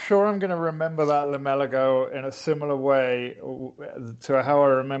 I'm sure I'm going to remember that Lamela goal in a similar way to how I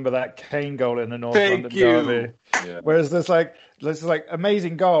remember that Kane goal in the North London derby. Yeah. Whereas this is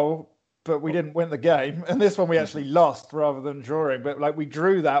amazing goal, but we didn't win the game, and this one we actually lost rather than drawing. But like we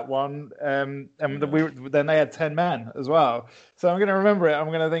drew that one, and then they had 10 men as well. So I'm going to remember it. I'm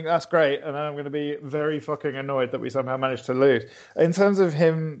going to think that's great, and then I'm going to be very fucking annoyed that we somehow managed to lose. In terms of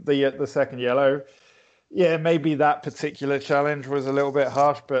him, the second yellow. Yeah, maybe that particular challenge was a little bit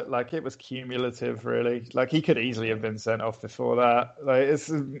harsh, but like it was cumulative, really. Like he could easily have been sent off before that. Like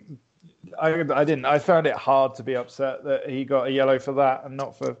I found it hard to be upset that he got a yellow for that and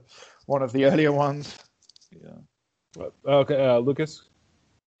not for one of the earlier ones. Yeah. Okay, Lucas.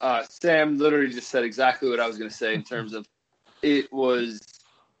 Sam literally just said exactly what I was going to say in terms of it was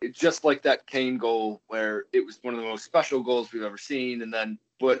just like that Kane goal where it was one of the most special goals we've ever seen, and then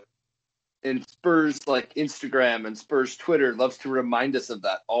and Spurs like Instagram and Spurs Twitter loves to remind us of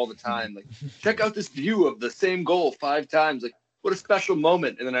that all the time. Like, check out this view of the same goal 5 times. Like, what a special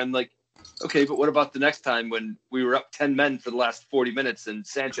moment. And then I'm like, okay, but what about the next time when we were up 10 men for the last 40 minutes and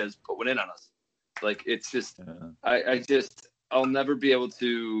Sanchez put one in on us? Like, it's just, I'll never be able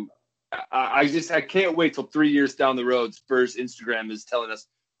to, I can't wait till 3 years down the road. Spurs Instagram is telling us,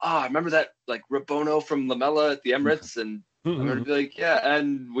 remember that like Rabona from Lamela at the Emirates? And I'm going to be like, yeah,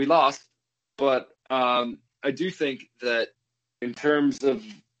 and we lost. But I do think that in terms of,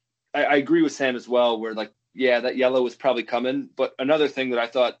 I agree with Sam as well, where like, yeah, that yellow was probably coming. But another thing that I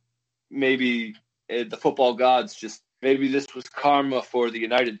thought maybe the football gods maybe this was karma for the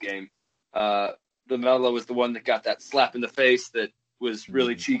United game. Lamela was the one that got that slap in the face that was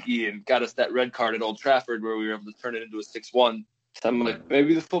really cheeky and got us that red card at Old Trafford where we were able to turn it into a 6-1. So I'm like,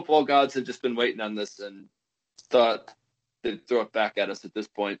 maybe the football gods have just been waiting on this and thought they'd throw it back at us at this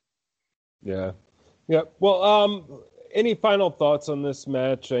point. Yeah. Yeah. Well, any final thoughts on this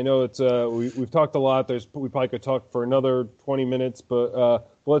match? I know it's we've talked a lot. We probably could talk for another 20 minutes, but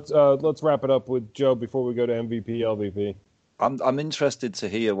let's wrap it up with Joe before we go to MVP, LVP. I'm interested to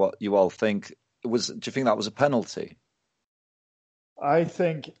hear what you all think. Do you think that was a penalty? I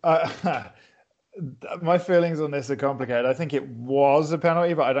think my feelings on this are complicated. I think it was a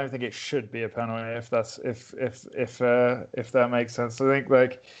penalty, but I don't think it should be a penalty. If that makes sense. I think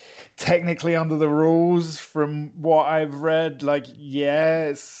like technically under the rules, from what I've read, like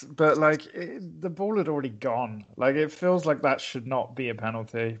yes, but like the ball had already gone. Like it feels like that should not be a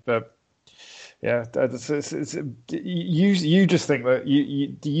penalty. But yeah, you just think that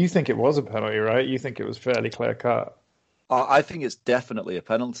you think it was a penalty, right? You think it was fairly clear cut. I think it's definitely a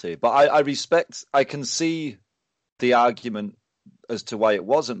penalty, but I can see the argument as to why it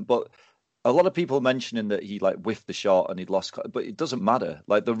wasn't, but a lot of people mentioning that he like whiffed the shot and he'd lost, but it doesn't matter.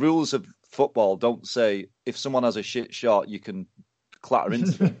 Like the rules of football don't say if someone has a shit shot, you can clatter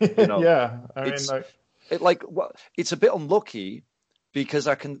into it. You know? Yeah. I mean, it's a bit unlucky because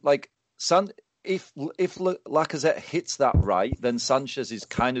I can if Lacazette hits that right, then Sanchez is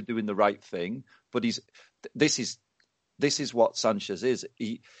kind of doing the right thing, but this is what Sanchez is.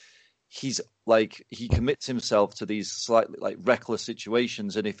 He's like, he commits himself to these slightly like reckless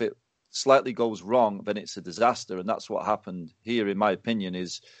situations, and if it slightly goes wrong, then it's a disaster. And that's what happened here, in my opinion,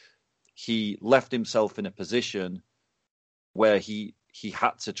 is he left himself in a position where he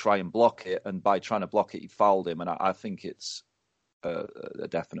had to try and block it, and by trying to block it, he fouled him. And I think it's a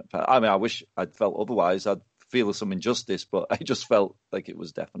definite. I mean, I wish I'd felt otherwise. I'd feel some injustice, but I just felt like it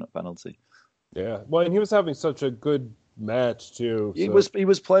was definite penalty. Yeah, well, and he was having such a good match too. So. He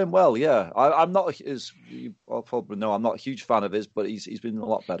was playing well. Yeah, I'm not as you probably know. I'm not a huge fan of his, but he's been a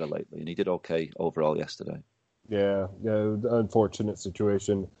lot better lately, and he did okay overall yesterday. Yeah, unfortunate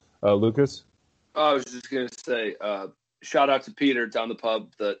situation. Lucas? I was just gonna say, shout out to Peter down the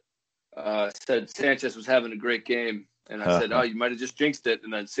pub that said Sanchez was having a great game, and I said, oh, you might have just jinxed it,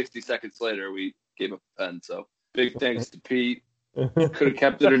 and then 60 seconds later we gave up a pen. So big thanks to Pete. Could have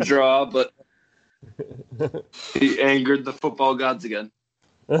kept it a draw, but he angered the football gods again.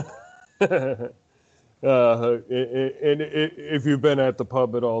 And if you've been at the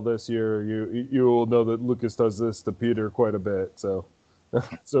pub at all this year, you will know that Lucas does this to Peter quite a bit. So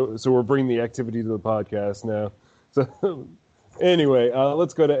we're bringing the activity to the podcast now. So anyway,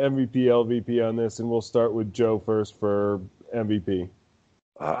 let's go to MVP, LVP on this, and we'll start with Joe first for MVP.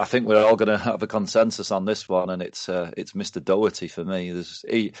 I think we're all going to have a consensus on this one, and it's Mr. Doherty for me.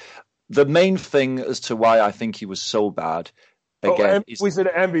 The main thing as to why I think he was so bad, again... we said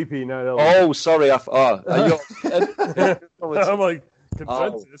MVP, not LVP. Oh, sorry. I'm like,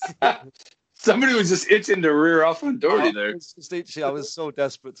 consensus. Somebody was just itching to rear off on Doherty there. I was so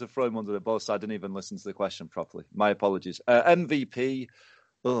desperate to throw him under the bus, I didn't even listen to the question properly. My apologies. MVP...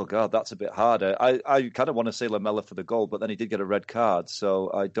 Oh, God, that's a bit harder. I kind of want to say Lamela for the goal, but then he did get a red card, so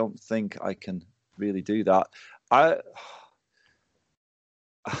I don't think I can really do that.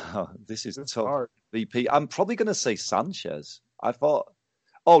 This is tough. Hard. VP. I'm probably going to say Sanchez. I thought...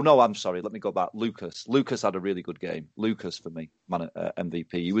 Oh, no, I'm sorry. Let me go back. Lucas. Lucas had a really good game. Lucas, for me,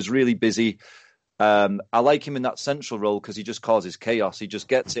 MVP. He was really busy. I like him in that central role because he just causes chaos. He just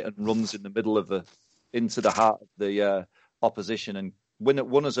gets it and runs in the middle of into the heart of the opposition, and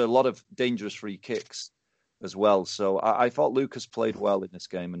won us a lot of dangerous free kicks as well. So I thought Lucas played well in this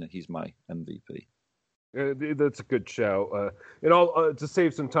game, and he's my MVP. That's a good shout. And to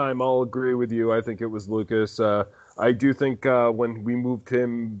save some time, I'll agree with you. I think it was Lucas. I do think when we moved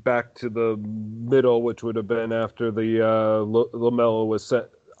him back to the middle, which would have been after the Lamela was set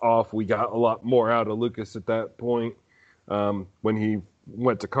off, we got a lot more out of Lucas at that point. When he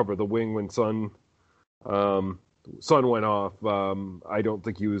went to cover the wing when Son went off, I don't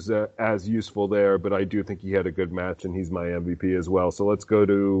think he was as useful there, but I do think he had a good match, and he's my MVP as well. So let's go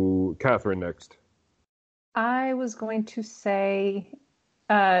to Catherine next. I was going to say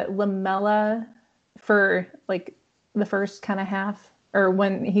Lamela for like the first kind of half, or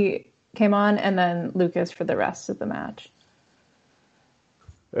when he came on, and then Lucas for the rest of the match.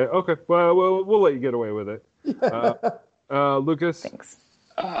 Okay, well, we'll let you get away with it. Lucas? Thanks.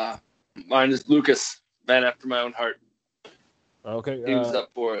 Mine is Lucas, man after my own heart. Okay. He was up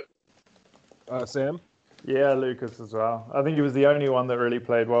for it. Sam? Yeah, Lucas as well. I think he was the only one that really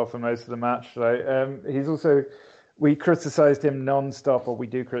played well for most of the match. He's also we criticised him non-stop, or we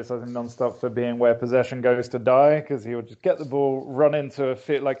do criticise him non-stop for being where possession goes to die, because he would just get the ball, run into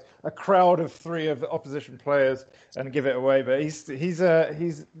a crowd of 3 of the opposition players and give it away. But he's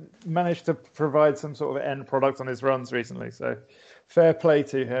managed to provide some sort of end product on his runs recently. So fair play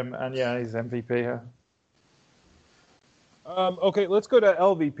to him, and yeah, he's MVP here. Okay, let's go to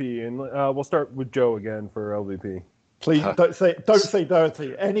LVP, and we'll start with Joe again for LVP. Please don't say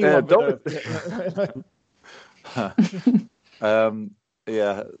Doherty. Anyone but Doherty.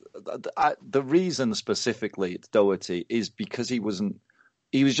 The reason specifically it's Doherty is because he was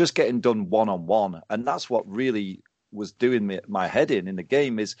just getting done one-on-one, and that's what really was doing my head in the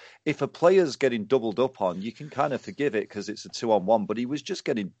game. Is if a player's getting doubled up on, you can kind of forgive it because it's a 2-on-1, but he was just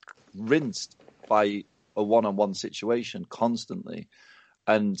getting rinsed by a one-on-one situation constantly,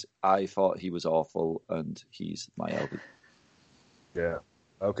 and I thought he was awful, and he's my LVP. Yeah.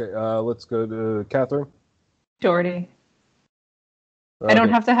 Okay. Let's go to Catherine. Doherty. Okay. I don't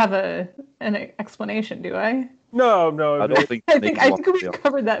have to have an explanation, do I? No. I don't think. I think we've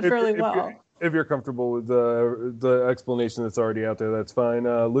covered that fairly well. If you're comfortable with the explanation that's already out there, that's fine.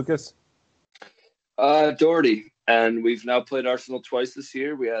 Lucas? Doherty. And we've now played Arsenal twice this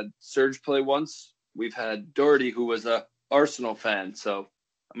year. We had Serge play once. We've had Doherty, who was a Arsenal fan. So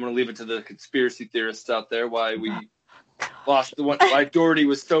I'm going to leave it to the conspiracy theorists out there why we lost the one. Why Doherty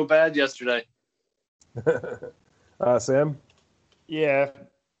was so bad yesterday. Sam? Yeah.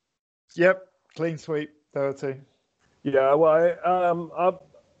 Yep. Clean sweep, Doherty. Yeah, well,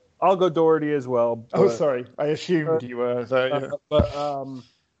 I'll go Doherty as well. But, sorry. I assumed you were. So, yeah.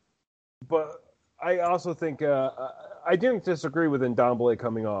 But I also think I didn't disagree with Ndombele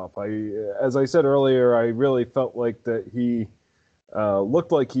coming off. As I said earlier, I really felt like that he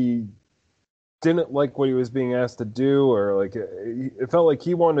looked like he didn't like what he was being asked to do, or like it felt like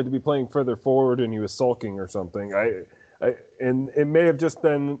he wanted to be playing further forward and he was sulking or something. And it may have just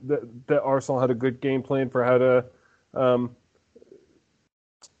been that Arsenal had a good game plan for how to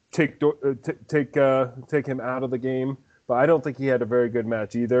take him out of the game, but I don't think he had a very good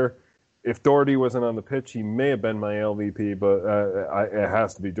match either. If Doherty wasn't on the pitch, he may have been my LVP, but it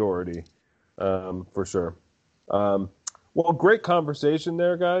has to be Doherty for sure. Well, great conversation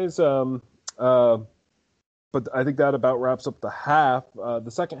there, guys. But I think that about wraps up the half. The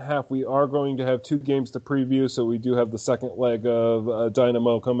second half, we are going to have 2 games to preview, so we do have the second leg of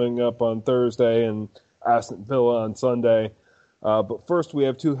Dynamo coming up on Thursday and Aston Villa on Sunday. But first, we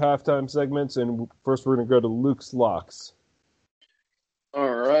have 2 halftime segments, and first we're going to go to Luke's Locks.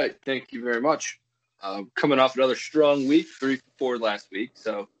 All right. Thank you very much. Coming off another strong week, 3 for 4 last week,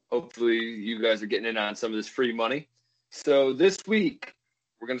 so hopefully you guys are getting in on some of this free money. So this week,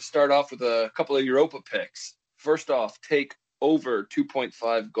 we're going to start off with a couple of Europa picks. First off, take over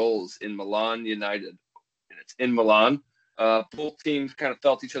 2.5 goals in Milan United. And it's in Milan. Both teams kind of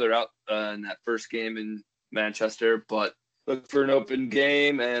felt each other out in that first game in Manchester, but look for an open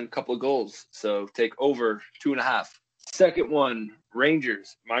game and a couple of goals. So take over 2.5. Second one,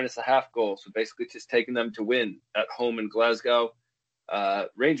 Rangers, -0.5 goal. So basically just taking them to win at home in Glasgow.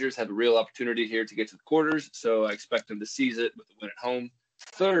 Rangers have a real opportunity here to get to the quarters, so I expect them to seize it with a win at home.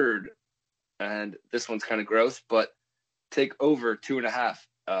 Third, and this one's kind of gross, but take over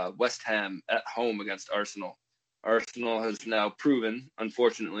 2.5. West Ham at home against Arsenal. Arsenal has now proven,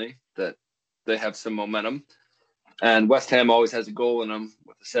 unfortunately, that they have some momentum. And West Ham always has a goal in them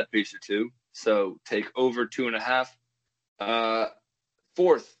with a set piece or 2. So take over 2.5.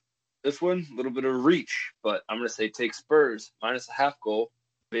 Fourth, this one, a little bit of reach, but I'm going to say take Spurs, -0.5 goal,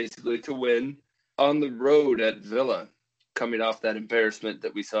 basically to win on the road at Villa, coming off that embarrassment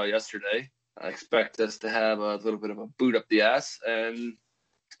that we saw yesterday. I expect us to have a little bit of a boot up the ass and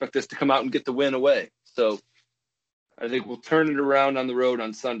expect us to come out and get the win away. So I think we'll turn it around on the road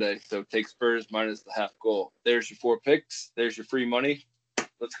on Sunday. So take Spurs -0.5 goal. There's your 4 picks. There's your free money.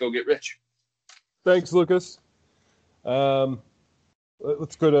 Let's go get rich. Thanks, Lucas.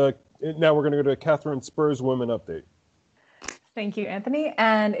 Let's go to now. We're going to go to Catherine Spurs Women Update. Thank you, Anthony.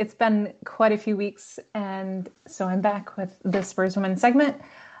 And it's been quite a few weeks, and so I'm back with the Spurs Women segment.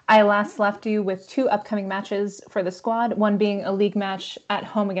 I last left you with 2 upcoming matches for the squad, one being a league match at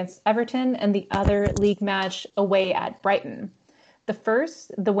home against Everton and the other league match away at Brighton. The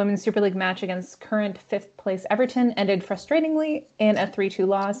first, the Women's Super League match against current 5th place Everton, ended frustratingly in a 3-2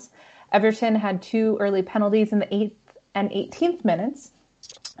 loss. Everton had 2 early penalties in the 8th and 18th minutes.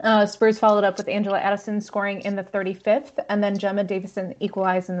 Spurs followed up with Angela Addison scoring in the 35th, and then Gemma Davison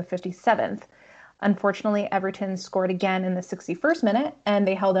equalized in the 57th. Unfortunately, Everton scored again in the 61st minute, and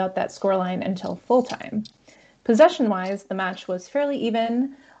they held out that scoreline until full time. Possession-wise, the match was fairly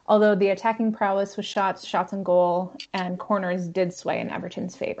even, although the attacking prowess with shots on goal, and corners did sway in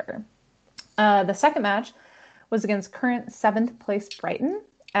Everton's favour. The second match was against current 7th place Brighton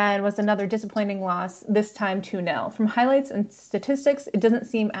and was another disappointing loss, this time 2-0. From highlights and statistics, it doesn't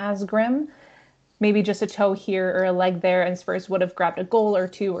seem as grim. Maybe just a toe here or a leg there, and Spurs would have grabbed a goal or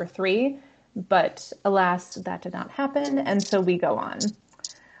 2 or 3. But alas, that did not happen, and so we go on.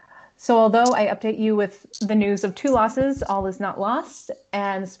 So although I update you with the news of 2 losses, all is not lost.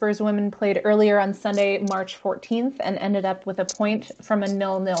 And Spurs women played earlier on Sunday, March 14th, and ended up with a point from a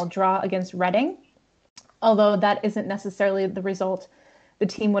 0-0 draw against Reading. Although that isn't necessarily the result the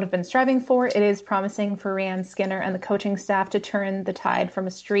team would have been striving for, it is promising for Rhian Skinner and the coaching staff to turn the tide from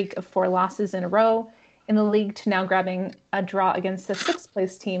a streak of 4 losses in a row in the league to now grabbing a draw against the 6th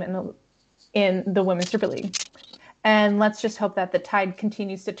place team in the Women's Super League. And let's just hope that the tide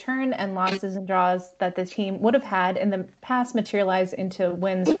continues to turn and losses and draws that the team would have had in the past materialize into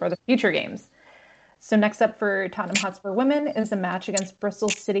wins for the future games. So next up for Tottenham Hotspur women is a match against Bristol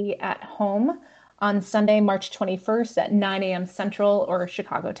City at home on Sunday, March 21st at 9 a.m. Central or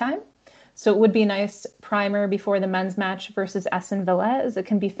Chicago time. So it would be a nice primer before the men's match versus Aston Villa, as it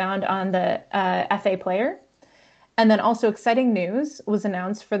can be found on the FA Player. And then also exciting news was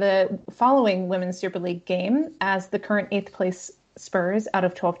announced for the following Women's Super League game, as the current 8th place Spurs out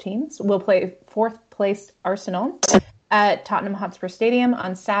of 12 teams will play 4th place Arsenal at Tottenham Hotspur Stadium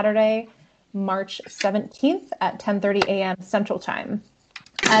on Saturday, March 17th at 10:30 a.m. Central Time.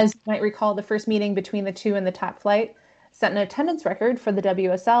 As you might recall, the first meeting between the two in the top flight set an attendance record for the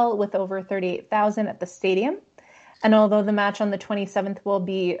WSL with over 38,000 at the stadium. And although the match on the 27th will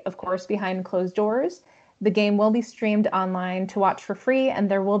be, of course, behind closed doors, the game will be streamed online to watch for free,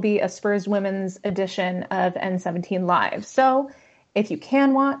 and there will be a Spurs women's edition of N17 Live. So if you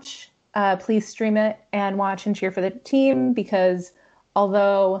can watch, please stream it and watch and cheer for the team, because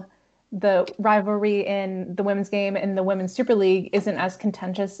although the rivalry in the women's game and the Women's Super League isn't as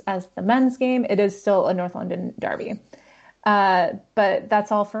contentious as the men's game, it is still a North London derby. But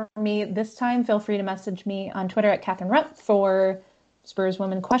that's all for me this time. Feel free to message me on Twitter at Catherine Rupp for Spurs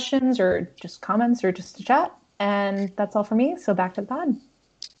women questions or just comments or just to chat. And that's all for me. So back to the pod.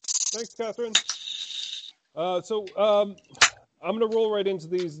 Thanks, Catherine. I'm going to roll right into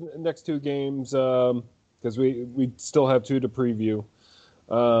these next 2 games because we still have 2 to preview.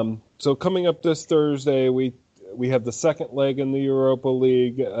 So coming up this Thursday, we have the second leg in the Europa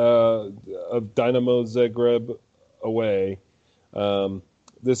League of Dynamo Zagreb away.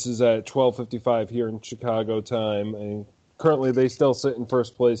 This is at 12:55 here in Chicago time. And currently, they still sit in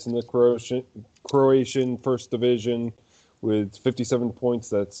first place in the Croatian First Division with 57 points.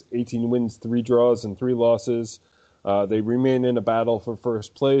 That's 18 wins, 3 draws, and 3 losses. They remain in a battle for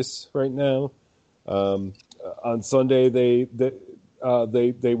first place right now. On Sunday, they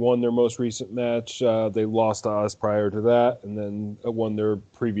won their most recent match. They lost to us prior to that, and then won their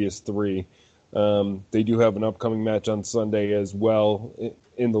previous 3. They do have an upcoming match on Sunday as well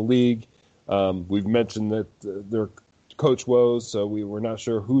in the league. We've mentioned that their coach woes, so we were not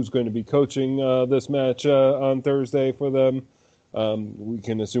sure who's going to be coaching this match on Thursday for them. We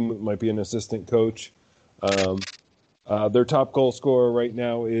can assume it might be an assistant coach. Their top goal scorer right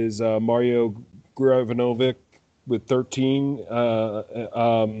now is Mario Gravanovic with 13,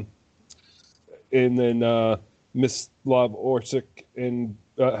 and then Mislav Orsic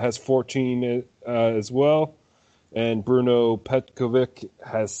has 14 as well, and Bruno Petkovic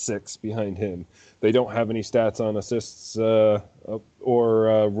has 6 behind him. They don't have any stats on assists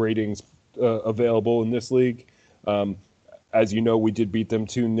or ratings available in this league. As you know, we did beat them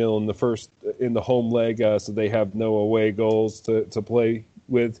 2-0 in the home leg, so they have no away goals to play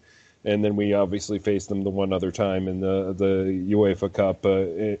with. And then we obviously faced them the one other time in the UEFA Cup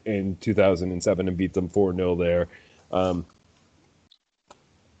in 2007 and beat them 4-0 there.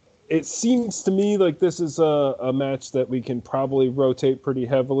 It seems to me like this is a match that we can probably rotate pretty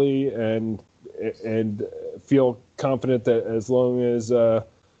heavily and feel confident that as long as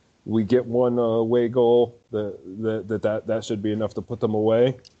we get one away goal, that should be enough to put them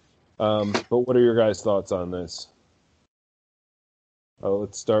away. But what are your guys' thoughts on this?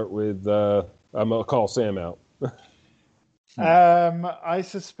 Let's start with, I'm going to call Sam out. I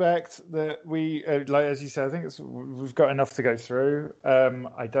suspect that we, like as you said, I think we've got enough to go through.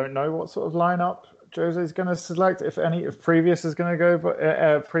 I don't know what sort of lineup Jose's going to select. If previous is going to go,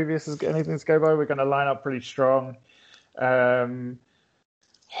 but previous is anything to go by, we're going to line up pretty strong.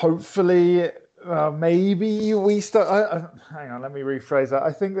 Hopefully, maybe we start. Hang on, let me rephrase that.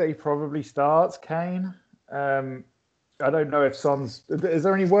 I think that he probably starts Kane. I don't know if Son's. Is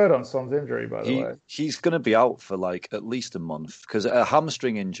there any word on Son's injury, by the way? He's going to be out for like at least a month because a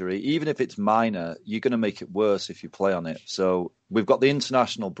hamstring injury, even if it's minor, you're going to make it worse if you play on it. So we've got the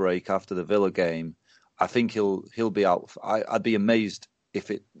international break after the Villa game. I think he'll be out. I'd be amazed if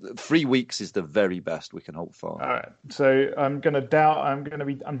 3 weeks is the very best we can hope for. All right. So I'm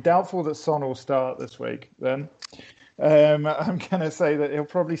doubtful that Son will start this week. Then I'm going to say that he'll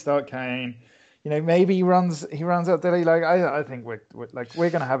probably start Kane. Maybe he runs out Dilly. Like I think we're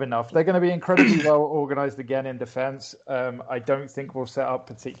going to have enough. They're going to be incredibly well organised again in defence. I don't think we'll set up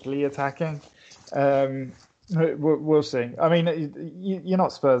particularly attacking. We'll see. I mean, you're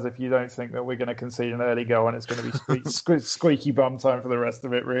not Spurs if you don't think that we're going to concede an early goal and it's going to be squeaky bum time for the rest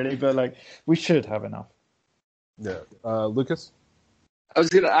of it, really. But we should have enough. Yeah, Lucas. I was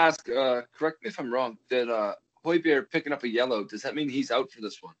going to ask. Correct me if I'm wrong. Did Højbjerg picking up a yellow? Does that mean he's out for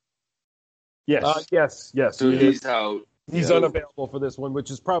this one? Yes. Yes. So he's out. He's unavailable for this one,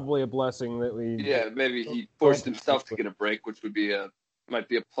 which is probably a blessing that we. Yeah, maybe he forced himself to get a break, which would be might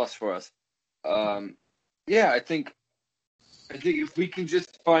be a plus for us. I think if we can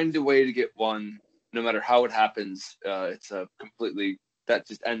just find a way to get one, no matter how it happens, it's that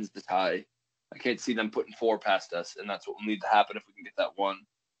just ends the tie. I can't see them putting 4 past us, and that's what will need to happen if we can get that one.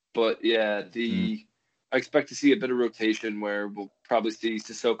 But yeah, I expect to see a bit of rotation where we'll probably see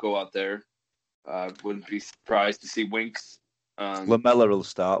Sissoko out there. Wouldn't be surprised to see Winks. Lamela will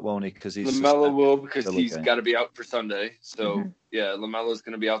start, won't he? Because he's got to be out for Sunday. So yeah, Lamella's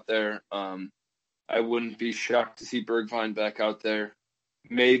going to be out there. I wouldn't be shocked to see Bergwijn back out there.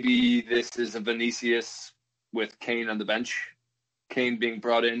 Maybe this is a Vinicius with Kane on the bench. Kane being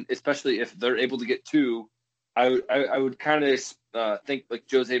brought in, especially if they're able to get 2. I would kind of think like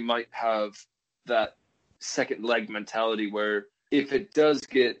Jose might have that second leg mentality where if it does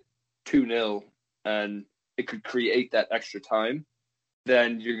get 2-0 and it could create that extra time,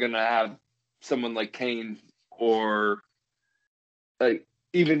 then you're going to have someone like Kane or like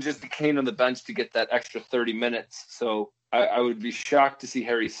even just the Kane on the bench to get that extra 30 minutes. So I would be shocked to see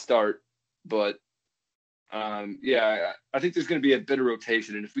Harry start, but I think there's going to be a bit of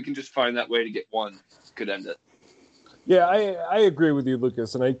rotation, and if we can just find that way to get one, could end it. Yeah, I agree with you,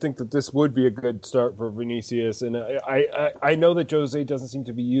 Lucas, and I think that this would be a good start for Vinicius. And I know that Jose doesn't seem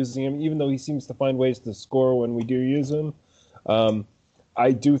to be using him, even though he seems to find ways to score when we do use him.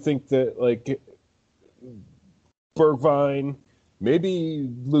 I do think that like Bergwijn, maybe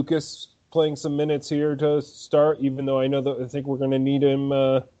Lucas playing some minutes here to start, even though I think we're going to need him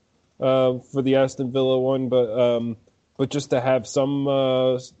for the Aston Villa one, but just to have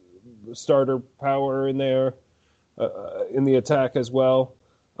some starter power in there. In the attack as well.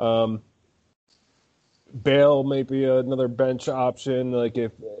 Bale may be another bench option. Like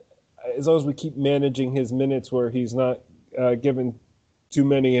as long as we keep managing his minutes where he's not given too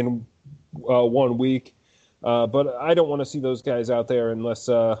many in 1 week. But I don't want to see those guys out there unless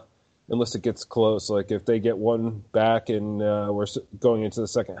it gets close. Like if they get one back and we're going into the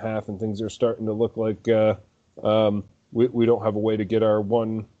second half and things are starting to look like we don't have a way to get our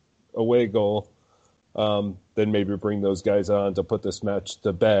one away goal. Then maybe bring those guys on to put this match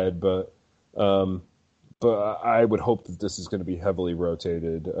to bed. But I would hope that this is going to be heavily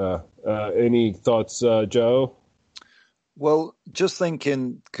rotated. Any thoughts, Joe? Well, just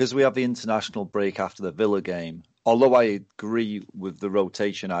thinking, because we have the international break after the Villa game, although I agree with the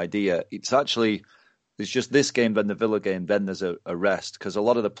rotation idea, it's just this game, then the Villa game, then there's a rest, because a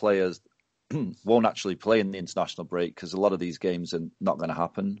lot of the players won't actually play in the international break because a lot of these games are not going to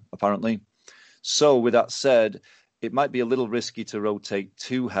happen, apparently. So with that said, it might be a little risky to rotate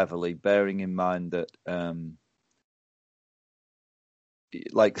too heavily, bearing in mind that,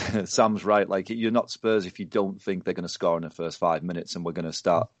 like Sam's right, like you're not Spurs if you don't think they're going to score in the first 5 minutes and we're going to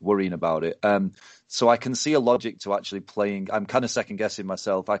start worrying about it. So I can see a logic to actually playing. I'm kind of second guessing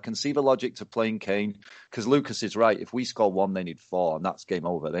myself. I can see the logic to playing Kane because Lucas is right. If we score 1, they need 4, and that's game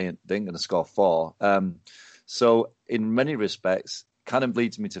over. They ain't going to score 4. So in many respects, kind of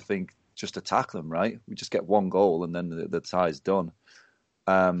leads me to think, just attack them, right? We just get 1 goal and then the tie's done.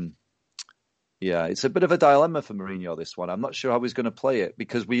 It's a bit of a dilemma for Mourinho, this one. I'm not sure how he's going to play it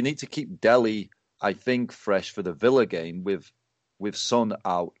because we need to keep Dele, I think, fresh for the Villa game with Son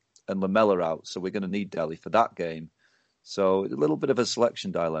out and Lamela out. So we're going to need Dele for that game. So a little bit of a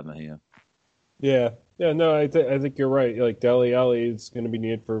selection dilemma here. Yeah. No, I think you're right. Like Dele Alli is going to be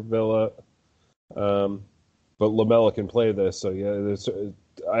needed for Villa. But Lamela can play this. So yeah,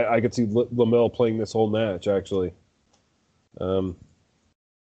 I could see Lamela playing this whole match, actually.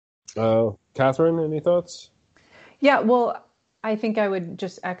 Catherine, any thoughts? Yeah, well, I think I would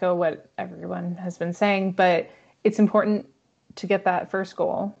just echo what everyone has been saying, but it's important to get that first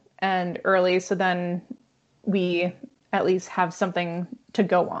goal and early, so then we at least have something to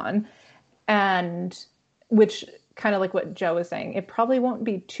go on. And which, kind of like what Joe was saying, it probably won't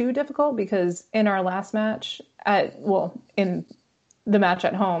be too difficult because in our last match, in the match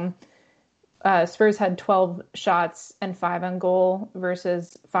at home, Spurs had 12 shots and 5 on goal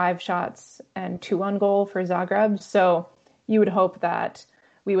versus 5 shots and 2 on goal for Zagreb. So you would hope that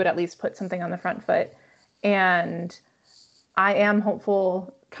we would at least put something on the front foot. And I am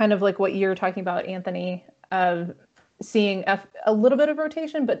hopeful, kind of like what you're talking about, Anthony, of seeing a little bit of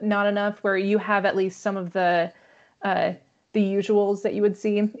rotation, but not enough, where you have at least some of the usuals that you would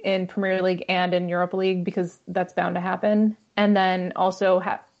see in Premier League and in Europa League, because that's bound to happen. And then also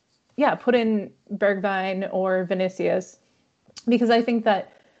put in Bergwijn or Vinicius, because I think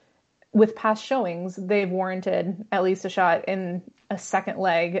that with past showings, they've warranted at least a shot in a second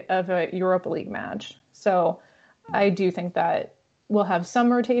leg of a Europa League match. So I do think that we'll have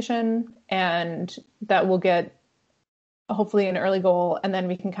some rotation and that we'll get hopefully an early goal, and then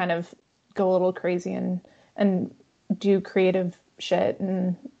we can kind of go a little crazy and do creative shit,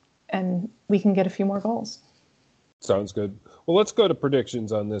 and we can get a few more goals. Sounds good. Well, let's go to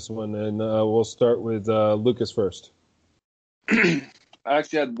predictions on this one, and we'll start with Lucas first. I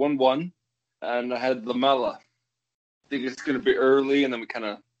actually had 1-1, and I had Lamela. I think it's going to be early, and then we kind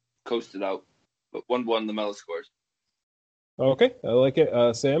of coasted out. But 1-1, Lamela scores. Okay, I like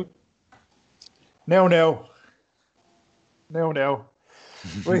it. Sam? No.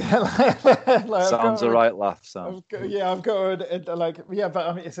 Sounds a right laugh, Sam. But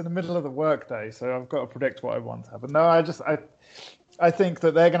I mean, it's in the middle of the workday, so I've got to predict what I want to happen. No, I think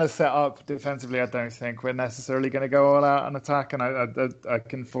that they're going to set up defensively. I don't think we're necessarily going to go all out on attack, and I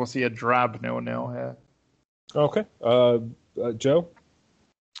can foresee a drab 0-0 here. Okay. Joe?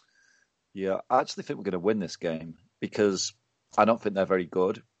 Yeah, I actually think we're going to win this game because I don't think they're very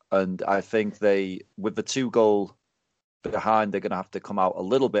good. And I think with the 2-goal behind, they're going to have to come out a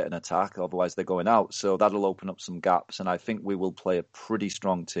little bit in attack, otherwise they're going out. So that'll open up some gaps, and I think we will play a pretty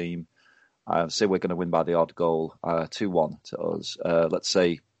strong team. I say we're going to win by the odd goal, 2-1 to us. Let's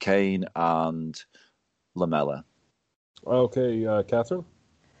say Kane and Lamela. Okay, Catherine?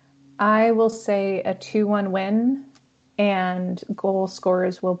 I will say a 2-1 win, and goal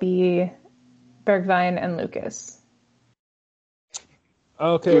scorers will be Bergwijn and Lucas.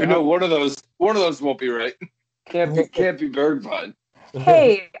 Okay. We know one of those won't be right. Can't be Bergwijn.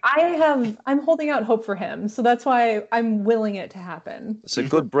 Hey, I'm holding out hope for him, so that's why I'm willing it to happen. It's a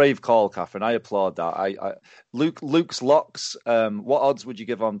good, brave call, Catherine. I applaud that. Luke's locks. What odds would you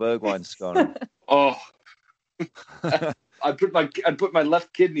give on Bergwijn scoring? Oh, I'd put my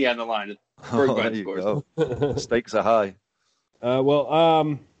left kidney on the line. Bergwijn scores. Stakes are high.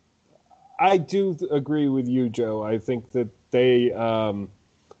 I do agree with you, Joe. I think that they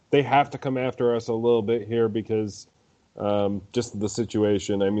have to come after us a little bit here because just the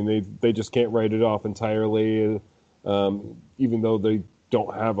situation. I mean, they just can't write it off entirely. Even though they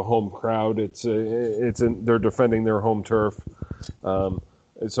don't have a home crowd, they're defending their home turf.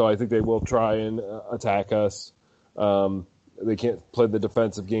 So I think they will try and attack us. They can't play the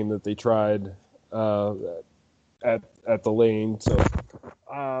defensive game that they tried at the lane. So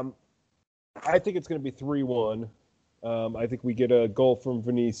I think it's going to be 3-1. I think we get a goal from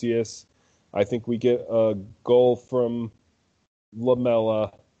Vinicius. I think we get a goal from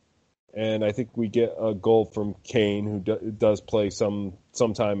Lamela, and I think we get a goal from Kane, who does play some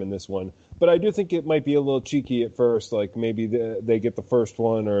time in this one. But I do think it might be a little cheeky at first, like maybe they get the first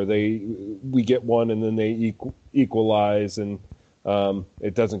one, or we get one and then they equalize, and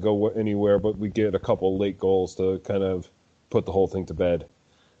it doesn't go anywhere. But we get a couple late goals to kind of put the whole thing to bed.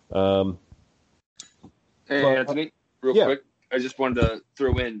 Hey, Anthony, real quick, I just wanted to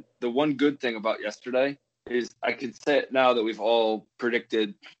throw in the one good thing about yesterday is I can say it now that we've all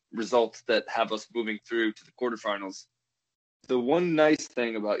predicted results that have us moving through to the quarterfinals. The one nice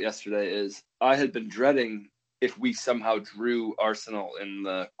thing about yesterday is I had been dreading if we somehow drew Arsenal in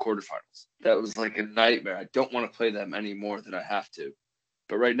the quarterfinals. That was like a nightmare. I don't want to play them any more than I have to.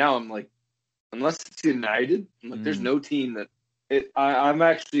 But right now I'm like, unless it's United, there's no team that I'm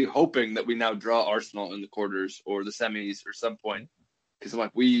actually hoping that we now draw Arsenal in the quarters or the semis or some point, because I'm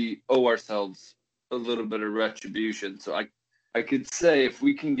like, we owe ourselves a little bit of retribution. So I could say if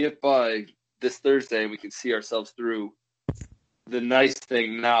we can get by this Thursday and we can see ourselves through, the nice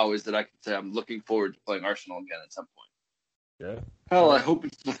thing now is that I can say I'm looking forward to playing Arsenal again at some point. Yeah. Hell, I hope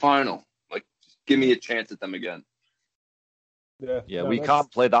it's the final. Like, just give me a chance at them again. Yeah, we can't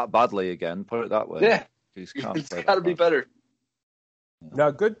play that badly again. Put it that way. Yeah, it's got to be better.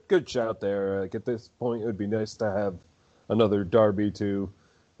 Now, good shout there. At this point, it would be nice to have another derby to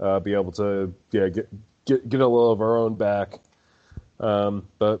be able to get a little of our own back.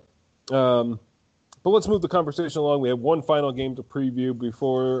 But let's move the conversation along. We have one final game to preview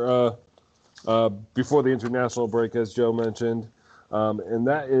before the international break, as Joe mentioned, and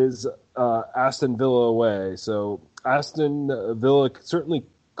that is Aston Villa away. So Aston Villa certainly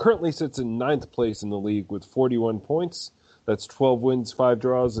currently sits in 9th place in the league with 41 points. That's 12 wins, 5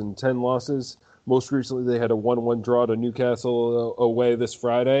 draws, and 10 losses. Most recently, they had a 1-1 draw to Newcastle away this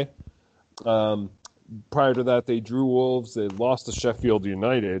Friday. Prior to that, they drew Wolves. They lost to Sheffield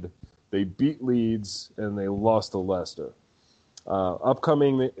United. They beat Leeds, and they lost to Leicester.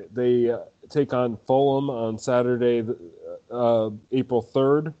 Upcoming, they take on Fulham on Saturday, April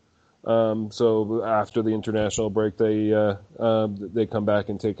 3rd. So after the international break, they come back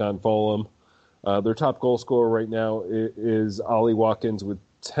and take on Fulham. Their top goal scorer right now is Ollie Watkins with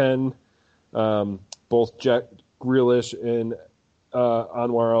 10. Both Jack Grealish and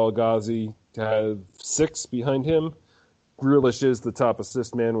Anwar El Ghazi have 6 behind him. Grealish is the top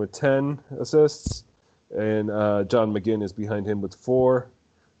assist man with 10 assists, and John McGinn is behind him with 4.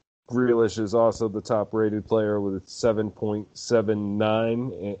 Grealish is also the top-rated player with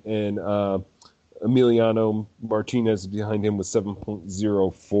 7.79, and Emiliano Martinez is behind him with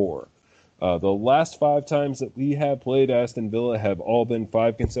 7.04. The last 5 times that we have played Aston Villa have all been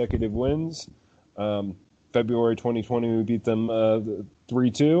 5 consecutive wins. February 2020, we beat them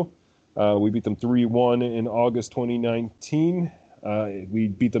 3-2. We beat them 3-1 in August 2019. We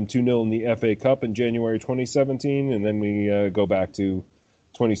beat them 2-0 in the FA Cup in January 2017, and then we go back to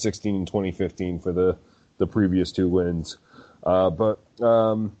 2016 and 2015 for the previous 2 wins. But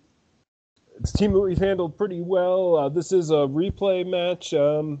it's a team that we've handled pretty well. This is a replay match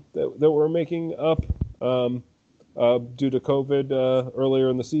that we're making up due to COVID earlier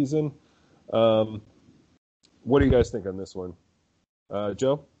in the season. What do you guys think on this one?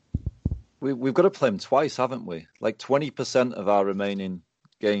 Joe? We've got to play them twice, haven't we? Like 20% of our remaining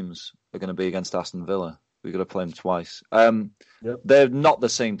games are going to be against Aston Villa. We've got to play them twice. Yep. They're not the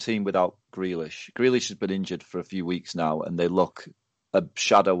same team without Grealish. Grealish has been injured for a few weeks now, and they look a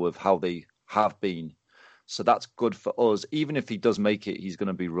shadow of how they have been. So that's good for us. Even if he does make it, he's going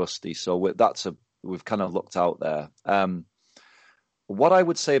to be rusty. So we've kind of looked out there. What I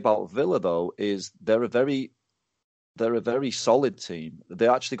would say about Villa, though, is they're a very solid team. They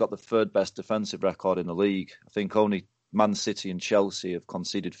actually got the 3rd best defensive record in the league. I think only Man City and Chelsea have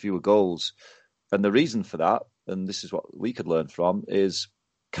conceded fewer goals. And the reason for that, and this is what we could learn from, is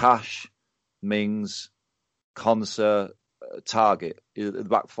Cash, Mings, Konsa, Target, the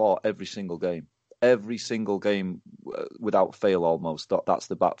back 4 every single game. Every single game without fail almost. That's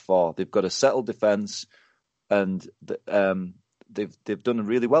the back 4. They've got a settled defence, and they've done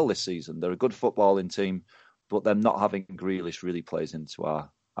really well this season. They're a good footballing team, but them not having Grealish really plays into our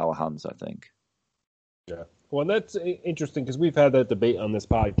hands, I think. Yeah. Well, that's interesting because we've had that debate on this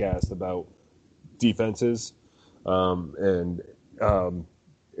podcast about defenses, and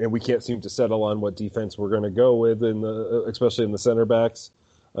we can't seem to settle on what defense we're going to go with, especially in the center backs.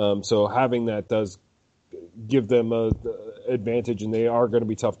 So having that does give them an advantage, and they are going to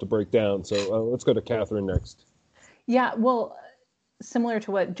be tough to break down. So let's go to Catherine next. Yeah, well, similar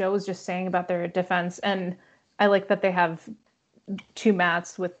to what Joe was just saying about their defense, and I like that they have 2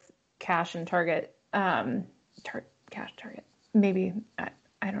 mats with Cash and Target. Cash, Target. Maybe,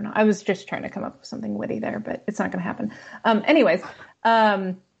 I don't know. I was just trying to come up with something witty there, but it's not going to happen. Anyways,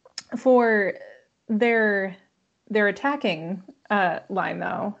 for their attacking line,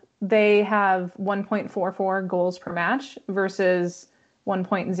 though, they have 1.44 goals per match versus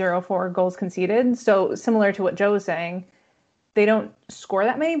 1.04 goals conceded. So similar to what Joe was saying, they don't score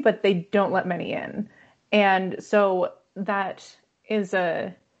that many, but they don't let many in. And so that is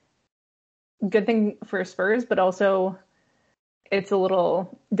a good thing for Spurs, but also it's a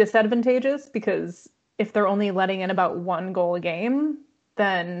little disadvantageous because if they're only letting in about 1 goal a game,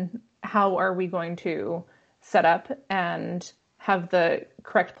 then how are we going to set up and have the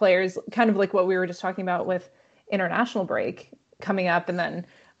correct players, kind of like what we were just talking about with international break coming up and then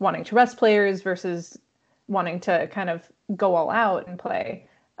wanting to rest players versus wanting to kind of go all out and play.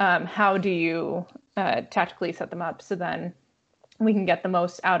 How do you tactically set them up so then we can get the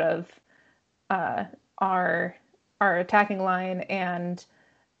most out of our attacking line? And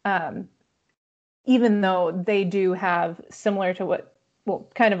even though they do have similar to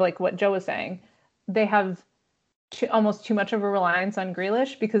kind of like what Joe was saying, they have almost too much of a reliance on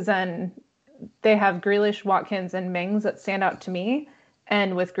Grealish, because then they have Grealish, Watkins, and Mings that stand out to me.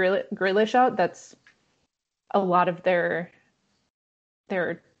 And with Grealish out, that's a lot of their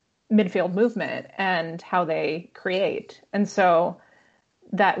their midfield movement and how they create. And so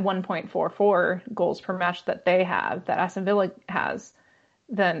that 1.44 goals per match that they have, that Aston Villa has,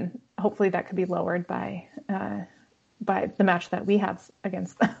 then hopefully that could be lowered by the match that we have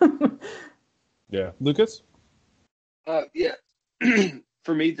against them. Yeah. Lucas? Yeah.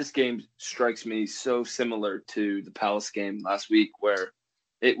 For me, this game strikes me so similar to the Palace game last week, where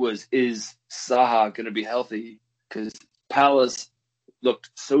it was, is Zaha going to be healthy? Because Palace looked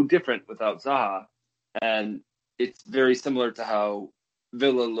so different without Zaha, and it's very similar to how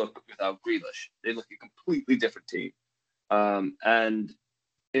Villa look without Grealish. They look a completely different team. And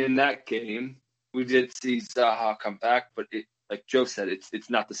in that game, we did see Zaha come back, but like Joe said,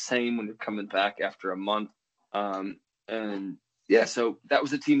 it's not the same when you're coming back after a month. And yeah, so that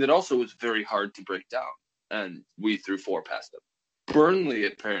was a team that also was very hard to break down, and we threw 4 past them. Burnley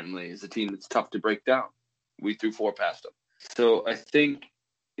apparently is a team that's tough to break down. We threw 4 past them. So I think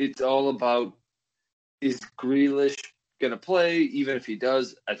it's all about, is Grealish going to play? Even if he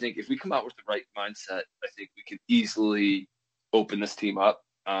does, I think if we come out with the right mindset, I think we can easily open this team up.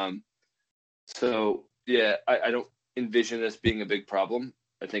 So yeah, I don't envision this being a big problem.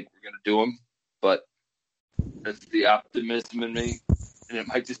 I think we're going to do them, but that's the optimism in me, and it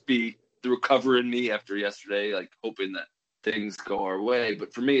might just be the recover in me after yesterday, like hoping that things go our way.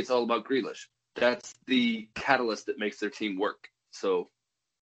 But for me, it's all about Grealish. That's the catalyst that makes their team work. So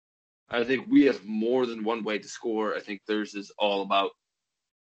I think we have more than one way to score. I think theirs is all about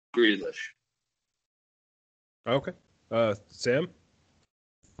Grealish. Okay. Sam?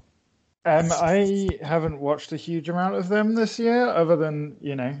 I haven't watched a huge amount of them this year, other than,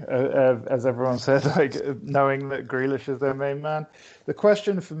 as everyone said, like knowing that Grealish is their main man. The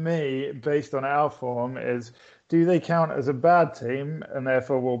question for me, based on our form, is, do they count as a bad team and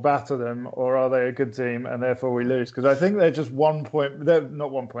therefore we'll batter them, or are they a good team and therefore we lose? Because I think they're just 1 point. They're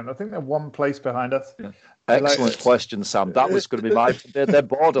not 1 point. I think they're one place behind us. Yeah. Excellent question, Sam. That was going to be they're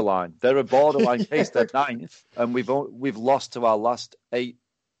borderline. They're a borderline case. They're 9th, and we've lost to our last 8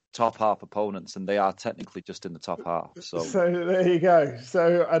 top half opponents, and they are technically just in the top half. So there you go.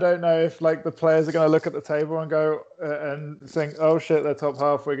 So I don't know if like the players are going to look at the table and go and think, "Oh shit, they're top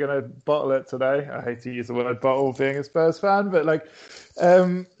half. We're going to bottle it today." I hate to use the word bottle, being a Spurs fan, but like,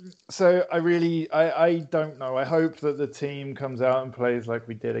 so I don't know. I hope that the team comes out and plays like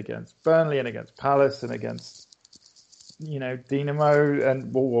we did against Burnley and against Palace and against Dinamo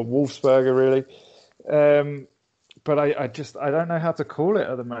and Wolfsburger, really. But I don't know how to call it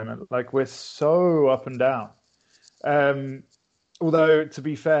at the moment. Like, we're so up and down. Although, to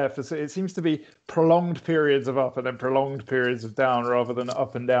be fair, it seems to be prolonged periods of up and then prolonged periods of down rather than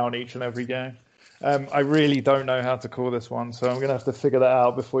up and down each and every game. I really don't know how to call this one, so I'm going to have to figure that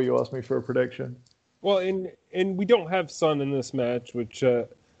out before you ask me for a prediction. Well, and we don't have Son in this match, which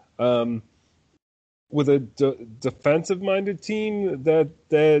with a defensive-minded team,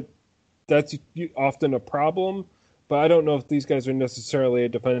 that's often a problem. But I don't know if these guys are necessarily a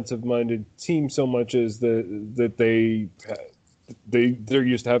defensive-minded team so much as that they're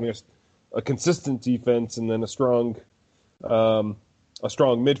used to having a consistent defense and then a strong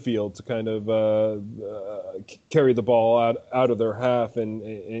midfield to kind of carry the ball out of their half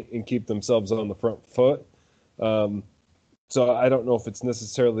and keep themselves on the front foot. So I don't know if it's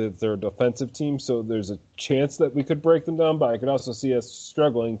necessarily that they're a defensive team, so there's a chance that we could break them down. But I could also see us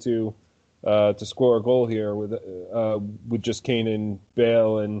struggling to score a goal here with just Kane and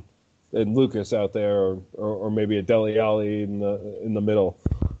Bale and Lucas out there, or maybe a Dele Alli in the middle.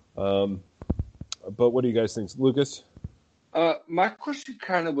 But what do you guys think, Lucas? My question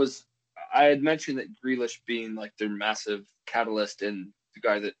kind of was, I had mentioned that Grealish being like their massive catalyst and the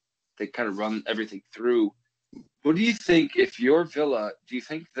guy that they kind of run everything through. What do you think, if you're Villa, do you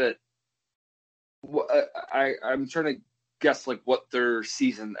think that I'm trying to guess like what their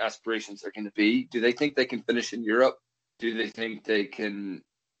season aspirations are going to be? Do they think they can finish in Europe? Do they think they can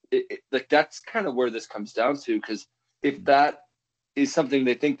like that's kind of where this comes down to, because if that is something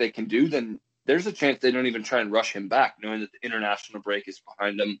they think they can do, then there's a chance they don't even try and rush him back, knowing that the international break is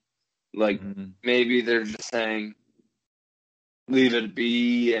behind them. Like maybe they're just saying leave it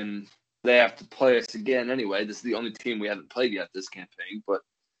be, and they have to play us again anyway. This is the only team we haven't played yet this campaign. But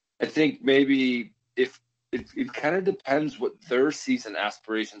I think maybe if it kind of depends what their season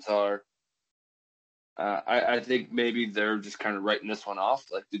aspirations are. I think maybe they're just kind of writing this one off.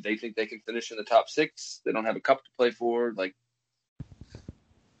 Like, do they think they can finish in the top 6? They don't have a cup to play for. Like,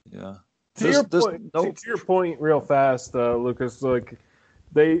 yeah. To your point, real fast, Lucas. Like,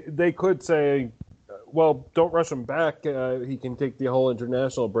 they could say, well, don't rush him back. He can take the whole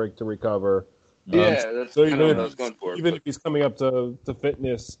international break to recover. Yeah, that's So kind of what I was going for. even if he's coming up to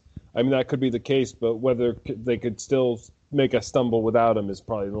fitness, I mean, that could be the case, but whether they could still make a stumble without him is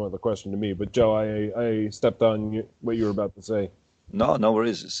probably more of the question to me. But Joe, I stepped on what you were about to say. No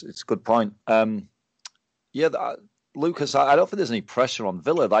worries. It's a good point. Lucas, I don't think there's any pressure on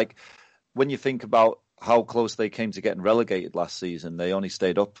Villa. Like, when you think about how close they came to getting relegated last season, they only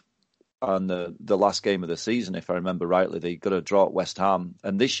stayed up on the last game of the season, if I remember rightly. They got a draw at West Ham.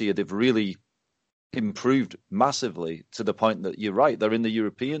 And this year, they've really improved massively to the point that you're right. They're in the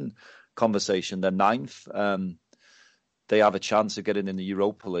European conversation. They're ninth. They have a chance of getting in the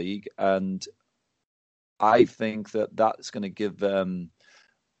Europa League. And I think that's going to give them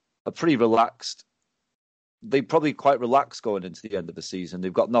a pretty relaxed. They're probably quite relaxed going into the end of the season.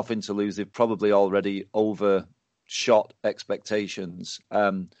 They've got nothing to lose. They've probably already overshot expectations.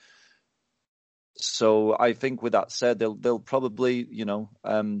 So I think with that said, they'll probably,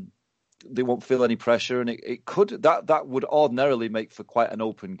 they won't feel any pressure, and it could that would ordinarily make for quite an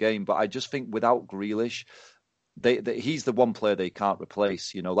open game. But I just think without Grealish, he's the one player they can't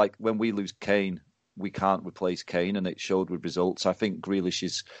replace. Like when we lose Kane, we can't replace Kane, and it showed with results. I think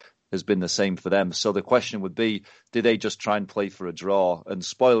Grealish has been the same for them. So the question would be, do they just try and play for a draw? And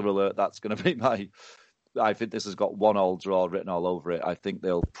spoiler alert, that's going to be I think this has got 1-1 draw written all over it. I think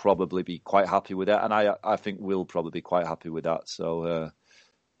they'll probably be quite happy with that, and I think we'll probably be quite happy with that. So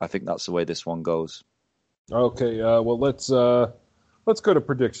I think that's the way this one goes. Okay, well let's go to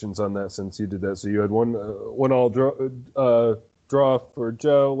predictions on that since you did that. So you had 1-1 draw for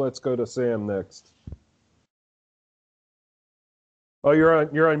Joe. Let's go to Sam next. Oh,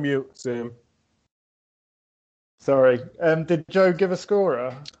 you're on mute, Sam. Sorry. Did Joe give a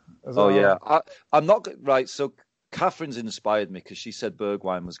scorer? Yeah, I'm not right. So Catherine's inspired me because she said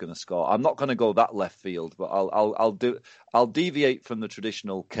Bergwijn was going to score. I'm not going to go that left field, but I'll deviate from the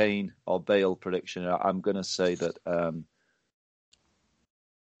traditional Kane or Bale prediction. I'm going to say that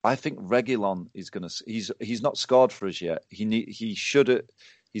I think Reguilón is going to. He's not scored for us yet. He should.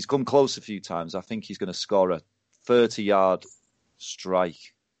 He's come close a few times. I think he's going to score a 30-yard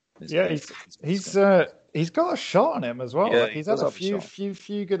strike. Yeah, he's got a shot on him as well. Yeah, he's had a few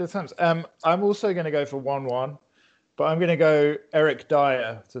good attempts. I'm also going to go for 1-1, but I'm going to go Eric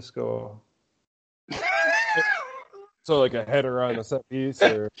Dyer to score. So like a header on a set piece,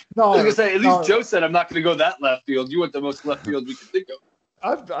 or no? I was going to say, at least Joe said I'm not going to go that left field. You went the most left field we could think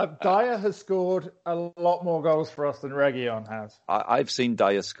of. Dyer has scored a lot more goals for us than Reguilón has. I've seen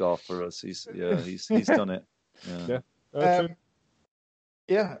Dyer score for us. He's done it. Yeah.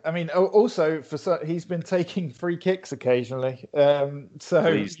 Yeah, I mean, also he's been taking free kicks occasionally. So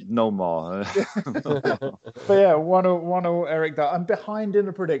please, no more. But yeah, 1-1 Eric Dyer. I'm behind in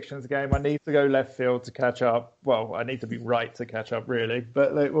the predictions game. I need to go left field to catch up. Well, I need to be right to catch up, really.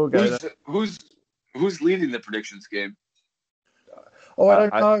 But we'll go. Who's leading the predictions game? Oh, I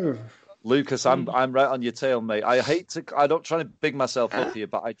don't know. Lucas, I'm right on your tail, mate. I don't try to big myself up here,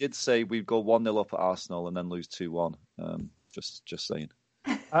 but I did say we'd go 1-0 up at Arsenal and then lose 2-1. Just saying.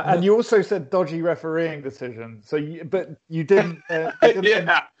 And you also said dodgy refereeing decision. But you didn't.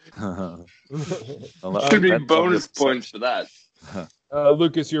 Yeah. Should be bonus points for that.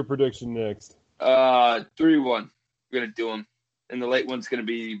 Lucas, your prediction next. 3-1. We're gonna do them, and the late one's gonna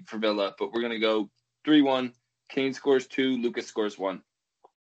be for Villa, but we're gonna go 3-1. Kane scores 2. Lucas scores 1.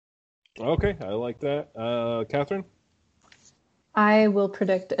 Okay, I like that. Catherine? I will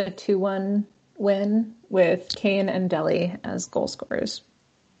predict a 2-1 win with Kane and Dele as goal scorers.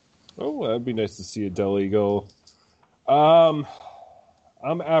 Oh, that'd be nice to see a Dele goal. I'm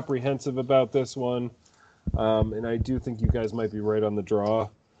apprehensive about this one, and I do think you guys might be right on the draw.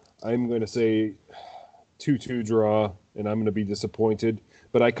 I'm going to say 2-2 draw, and I'm going to be disappointed.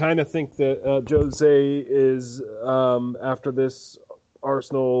 But I kind of think that Jose is, after this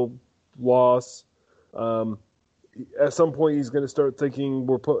Arsenal loss, at some point he's going to start thinking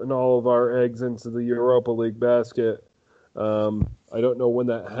we're putting all of our eggs into the Europa League basket. I don't know when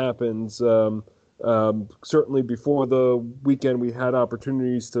that happens. Certainly before the weekend we had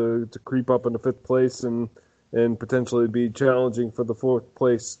opportunities to creep up into 5th place and potentially be challenging for the 4th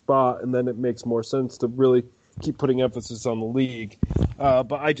place spot, and then it makes more sense to really keep putting emphasis on the league.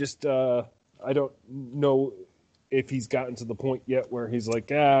 But I just I don't know if he's gotten to the point yet where he's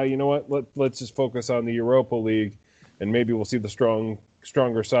like, you know what, let's just focus on the Europa League, and maybe we'll see the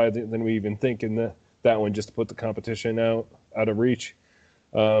stronger side than we even think in that one, just to put the competition out of reach.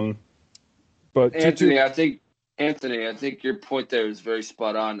 But Anthony, I think your point there is very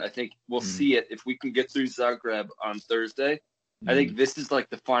spot on. I think we'll see it if we can get through Zagreb on Thursday. I think this is like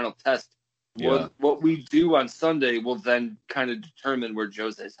the final test What we do on Sunday will then kind of determine where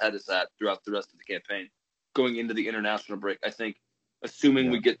Jose's head is at throughout the rest of the campaign, going into the international break. I think,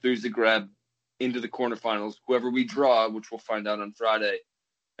 assuming we get through Zagreb into the quarterfinals, whoever we draw, which we'll find out on Friday,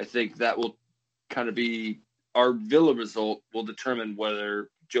 I think that will kind of be our Villa result will determine whether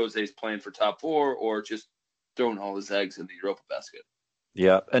Jose's playing for top 4 or just throwing all his eggs in the Europa basket.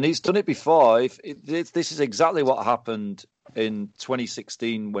 Yeah, and he's done it before. This is exactly what happened in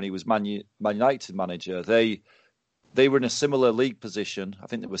 2016 when he was Man United manager. They were in a similar league position. I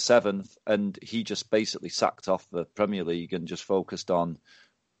think they were 7th, and he just basically sacked off the Premier League and just focused on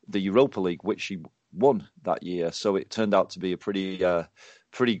the Europa League, which he won that year. So it turned out to be a pretty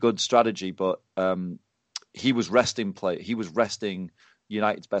good strategy. But he was resting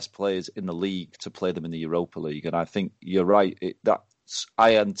United's best players in the league to play them in the Europa League, and I think you're right.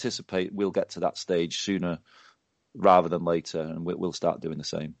 I anticipate we'll get to that stage sooner rather than later, and we'll start doing the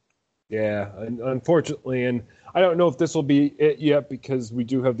same. Yeah, unfortunately, and I don't know if this will be it yet because we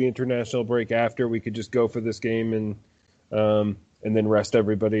do have the international break after. We could just go for this game and then rest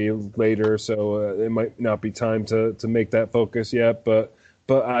everybody later. So it might not be time to make that focus yet. But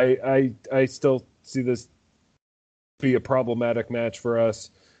I still see this be a problematic match for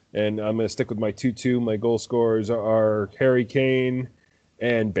us, and I'm going to stick with my 2-2. My goal scorers are Harry Kane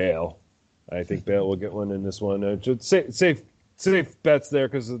and Bale. I think Bale will get one in this one. Just safe bets there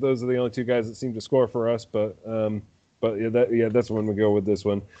because those are the only 2 guys that seem to score for us. But that's when we go with this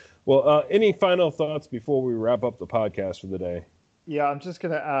one. Well, any final thoughts before we wrap up the podcast for the day? Yeah, I'm just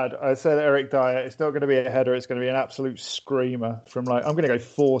going to add, I said Eric Dyer, it's not going to be a header, it's going to be an absolute screamer from I'm going to go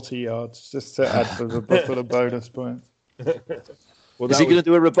 40 yards just to add for the bonus points. Well, is he going to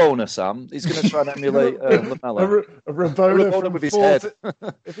do a Rabona, Sam? He's going to try and emulate Lamella. A Rabona with his 40,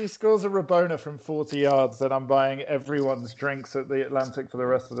 head. If he scores a Rabona from 40 yards, then I'm buying everyone's drinks at the Atlantic for the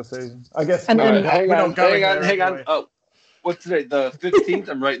rest of the season. I guess. And then, hang on. Oh, what's today? The 15th?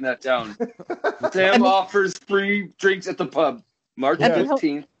 I'm writing that down. Sam offers free drinks at the pub. March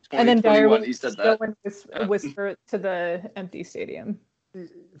 15th, 2021. He said that. Whisper to the empty stadium. I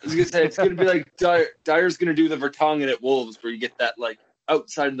was going to say, it's going to be like Dyer's going to do the Vertonghen at Wolves, where you get that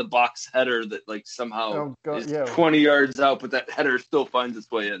outside of the box header that somehow is 20 yards out, but that header still finds its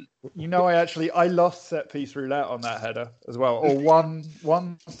way in. I lost set piece roulette on that header as well, or one.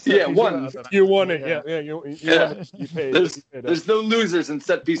 Yeah, one. You won it. Yeah. You paid. There's no losers in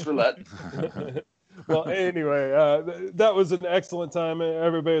set piece roulette. Well, anyway, that was an excellent time,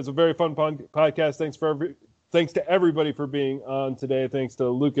 everybody. It was a very fun podcast. Thanks to everybody for being on today. Thanks to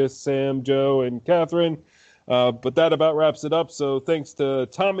Lucas, Sam, Joe, and Catherine. But that about wraps it up. So thanks to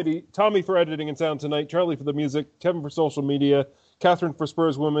Tommy for editing and sound tonight, Charlie for the music, Kevin for social media, Catherine for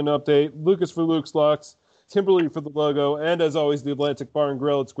Spurs Women Update, Lucas for Luke's Locks, Timberly for the logo, and as always, the Atlantic Bar and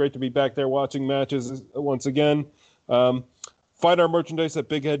Grill. It's great to be back there watching matches once again. Find our merchandise at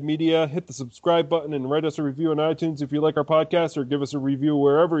Big Head Media. Hit the subscribe button and write us a review on iTunes if you like our podcast, or give us a review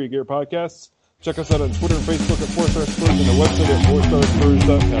wherever you get your podcasts. Check us out on Twitter and Facebook at 4-Star Spurs and the website at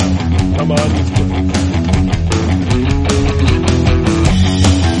 4starspurs.com. Come on, you Spurs.